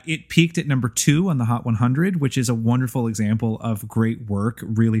 It peaked at number 2 on the Hot 100, which is a wonderful example of great work,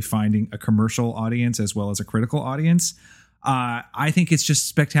 really finding a commercial audience as well as a critical audience. I think it's just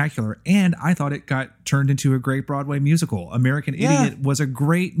spectacular. And I thought it got turned into a great Broadway musical. American Idiot was a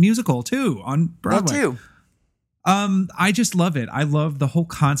great musical too on Broadway. That too. I just love it. I love the whole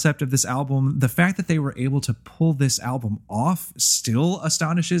concept of this album. The fact that they were able to pull this album off still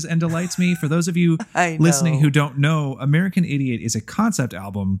astonishes and delights me. For those of you listening who don't know, American Idiot is a concept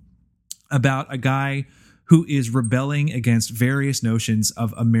album about a guy who is rebelling against various notions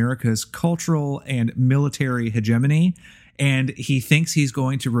of America's cultural and military hegemony. And he thinks he's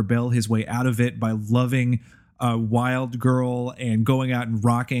going to rebel his way out of it by loving a wild girl and going out and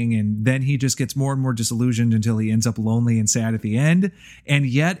rocking, and then he just gets more and more disillusioned until he ends up lonely and sad at the end. And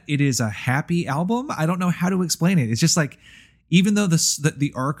yet it is a happy album. I don't know how to explain it. It's just like, even though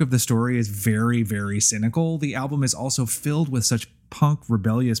the arc of the story is very, very cynical, the album is also filled with such punk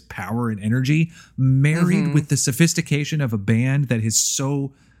rebellious power and energy, married with the sophistication of a band that has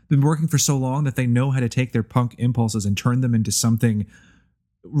been working for so long that they know how to take their punk impulses and turn them into something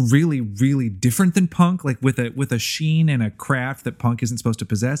really, really different than punk, like with a sheen and a craft that punk isn't supposed to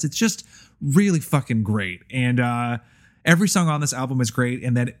possess. It's just really fucking great. And every song on this album is great,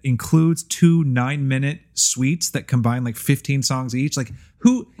 and that includes 2 9-minute suites that combine like 15 songs each. Like,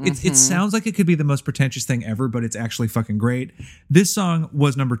 it sounds like it could be the most pretentious thing ever, but it's actually fucking great. This song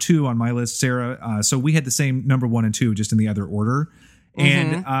was number 2 on my list, Sarah. So we had the same number 1 and 2, just in the other order.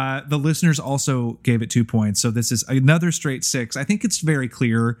 And the listeners also gave it 2 points. So this is another straight 6. I think it's very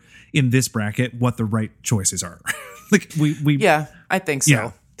clear in this bracket what the right choices are. Like yeah, I think so.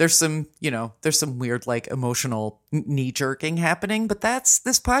 Yeah. There's some weird like emotional knee jerking happening, but that's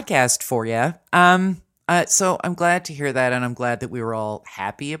this podcast for you. So I'm glad to hear that, and I'm glad that we were all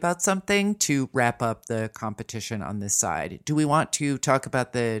happy about something to wrap up the competition on this side. Do we want to talk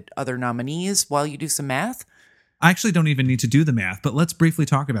about the other nominees while you do some math? I actually don't even need to do the math, but let's briefly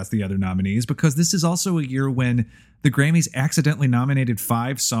talk about the other nominees, because this is also a year when the Grammys accidentally nominated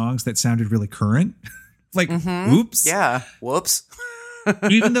 5 songs that sounded really current. Like, oops. Yeah, whoops.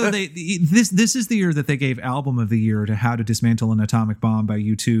 Even though this is the year that they gave Album of the Year to How to Dismantle an Atomic Bomb by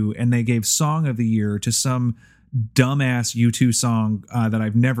U2, and they gave Song of the Year to some dumbass U2 song that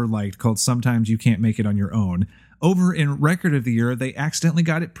I've never liked called Sometimes You Can't Make It on Your Own. Over in Record of the Year, they accidentally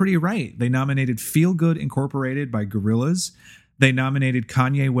got it pretty right. They nominated Feel Good Incorporated by Gorillaz. They nominated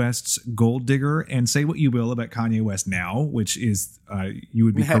Kanye West's Gold Digger, and say what you will about Kanye West now, which is, you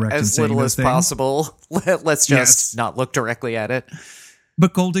would be correct in saying as little as things. possible. Let's just not look directly at it.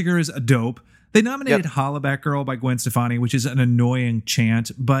 But Gold Digger is a dope. They nominated Hollaback Girl by Gwen Stefani, which is an annoying chant,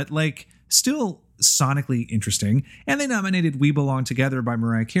 but like still sonically interesting. And they nominated We Belong Together by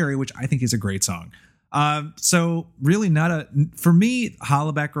Mariah Carey, which I think is a great song. So really for me,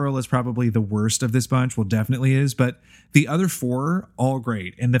 Hollaback Girl is probably the worst of this bunch. Well, definitely is, but the other 4, all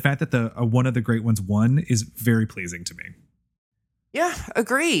great. And the fact that one of the great ones won is very pleasing to me. Yeah,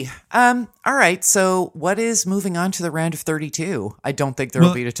 agree. All right. So what is moving on to the round of 32? I don't think there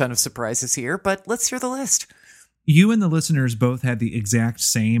will be a ton of surprises here, but let's hear the list. You and the listeners both had the exact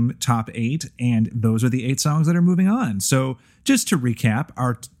same top 8, and those are the 8 songs that are moving on. So just to recap,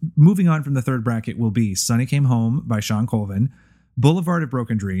 our moving on from the third bracket will be Sunny Came Home by Sean Colvin, Boulevard of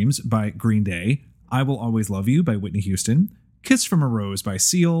Broken Dreams by Green Day, I Will Always Love You by Whitney Houston, Kiss from a Rose by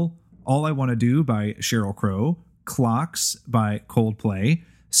Seal, All I Want to Do by Sheryl Crow, Clocks by Coldplay,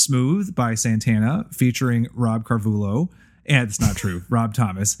 Smooth by Santana featuring Rob Carvulo. And it's not true, Rob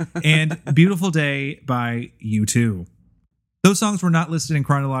Thomas. And Beautiful Day by U2. Those songs were not listed in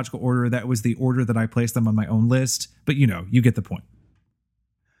chronological order. That was the order that I placed them on my own list. But you get the point.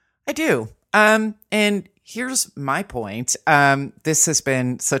 I do. And here's my point. This has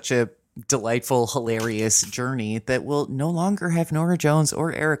been such a delightful, hilarious journey that will no longer have Norah Jones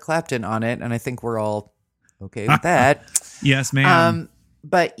or Eric Clapton on it. And I think we're all okay with that. Yes, ma'am.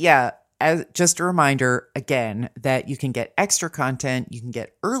 But yeah, as just a reminder again that you can get extra content, you can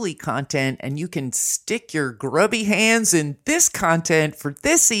get early content, and you can stick your grubby hands in this content for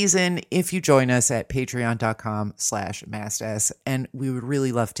this season if you join us at patreon.com/mastas. And we would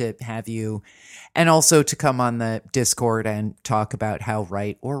really love to have you, and also to come on the Discord and talk about how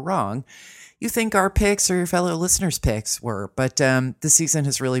right or wrong you think our picks or your fellow listeners' picks were. But this season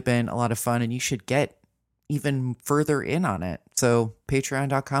has really been a lot of fun, and you should get even further in on it. So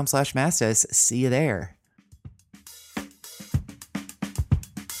patreon.com/mastas. See you there.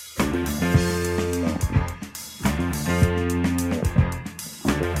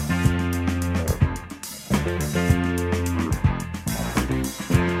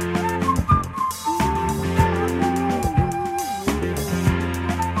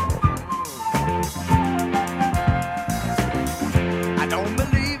 I don't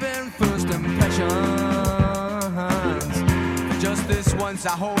believe in first impressions. Just this once,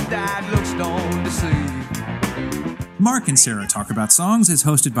 I hope that looks don't deceive. Mark and Sarah Talk About Songs is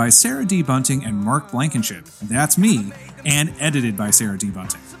hosted by Sarah D. Bunting and Mark Blankenship. That's me, and edited by Sarah D.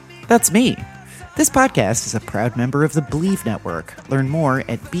 Bunting. That's me. This podcast is a proud member of the Believe Network. Learn more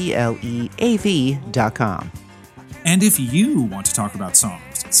at BLEAV.com. And if you want to talk about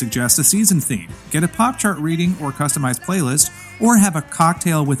songs, suggest a season theme, get a pop chart reading or customized playlist, or have a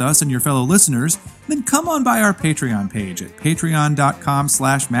cocktail with us and your fellow listeners, then come on by our Patreon page at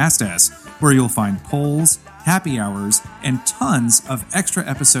patreon.com/mastas, where you'll find polls, happy hours, and tons of extra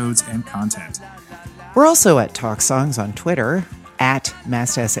episodes and content. We're also at Talk Songs on Twitter, at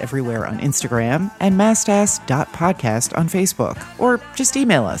Mastas Everywhere on Instagram, and mastas.podcast on Facebook. Or just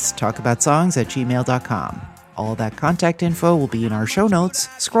email us, talkaboutsongs@gmail.com. All that contact info will be in our show notes.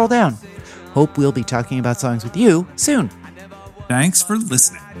 Scroll down. Hope we'll be talking about songs with you soon. Thanks for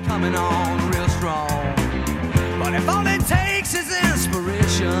listening. Coming on real strong. But if all it takes is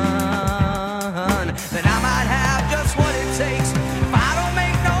inspiration, then I might have just what it takes. If I don't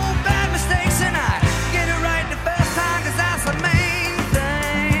make no bad mistakes and I get it right the first time, 'cause that's the main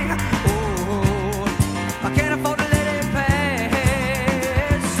thing. Oh, I can't afford to let it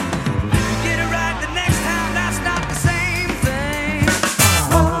pass. Get it right the next time, that's not the same thing.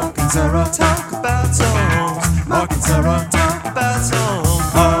 Mark and Sarah talk about songs. Mark and Sarah talk about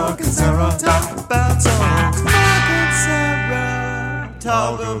songs. Mark and Sarah talk about songs. Mark and Sarah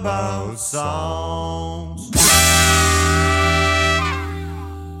talk about songs.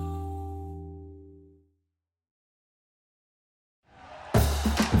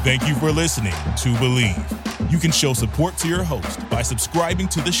 Thank you for listening to Believe. You can show support to your host by subscribing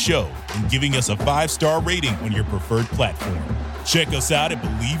to the show and giving us a 5-star rating on your preferred platform. Check us out at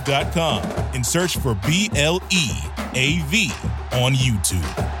Believe.com and search for BLEAV on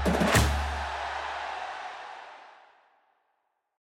YouTube.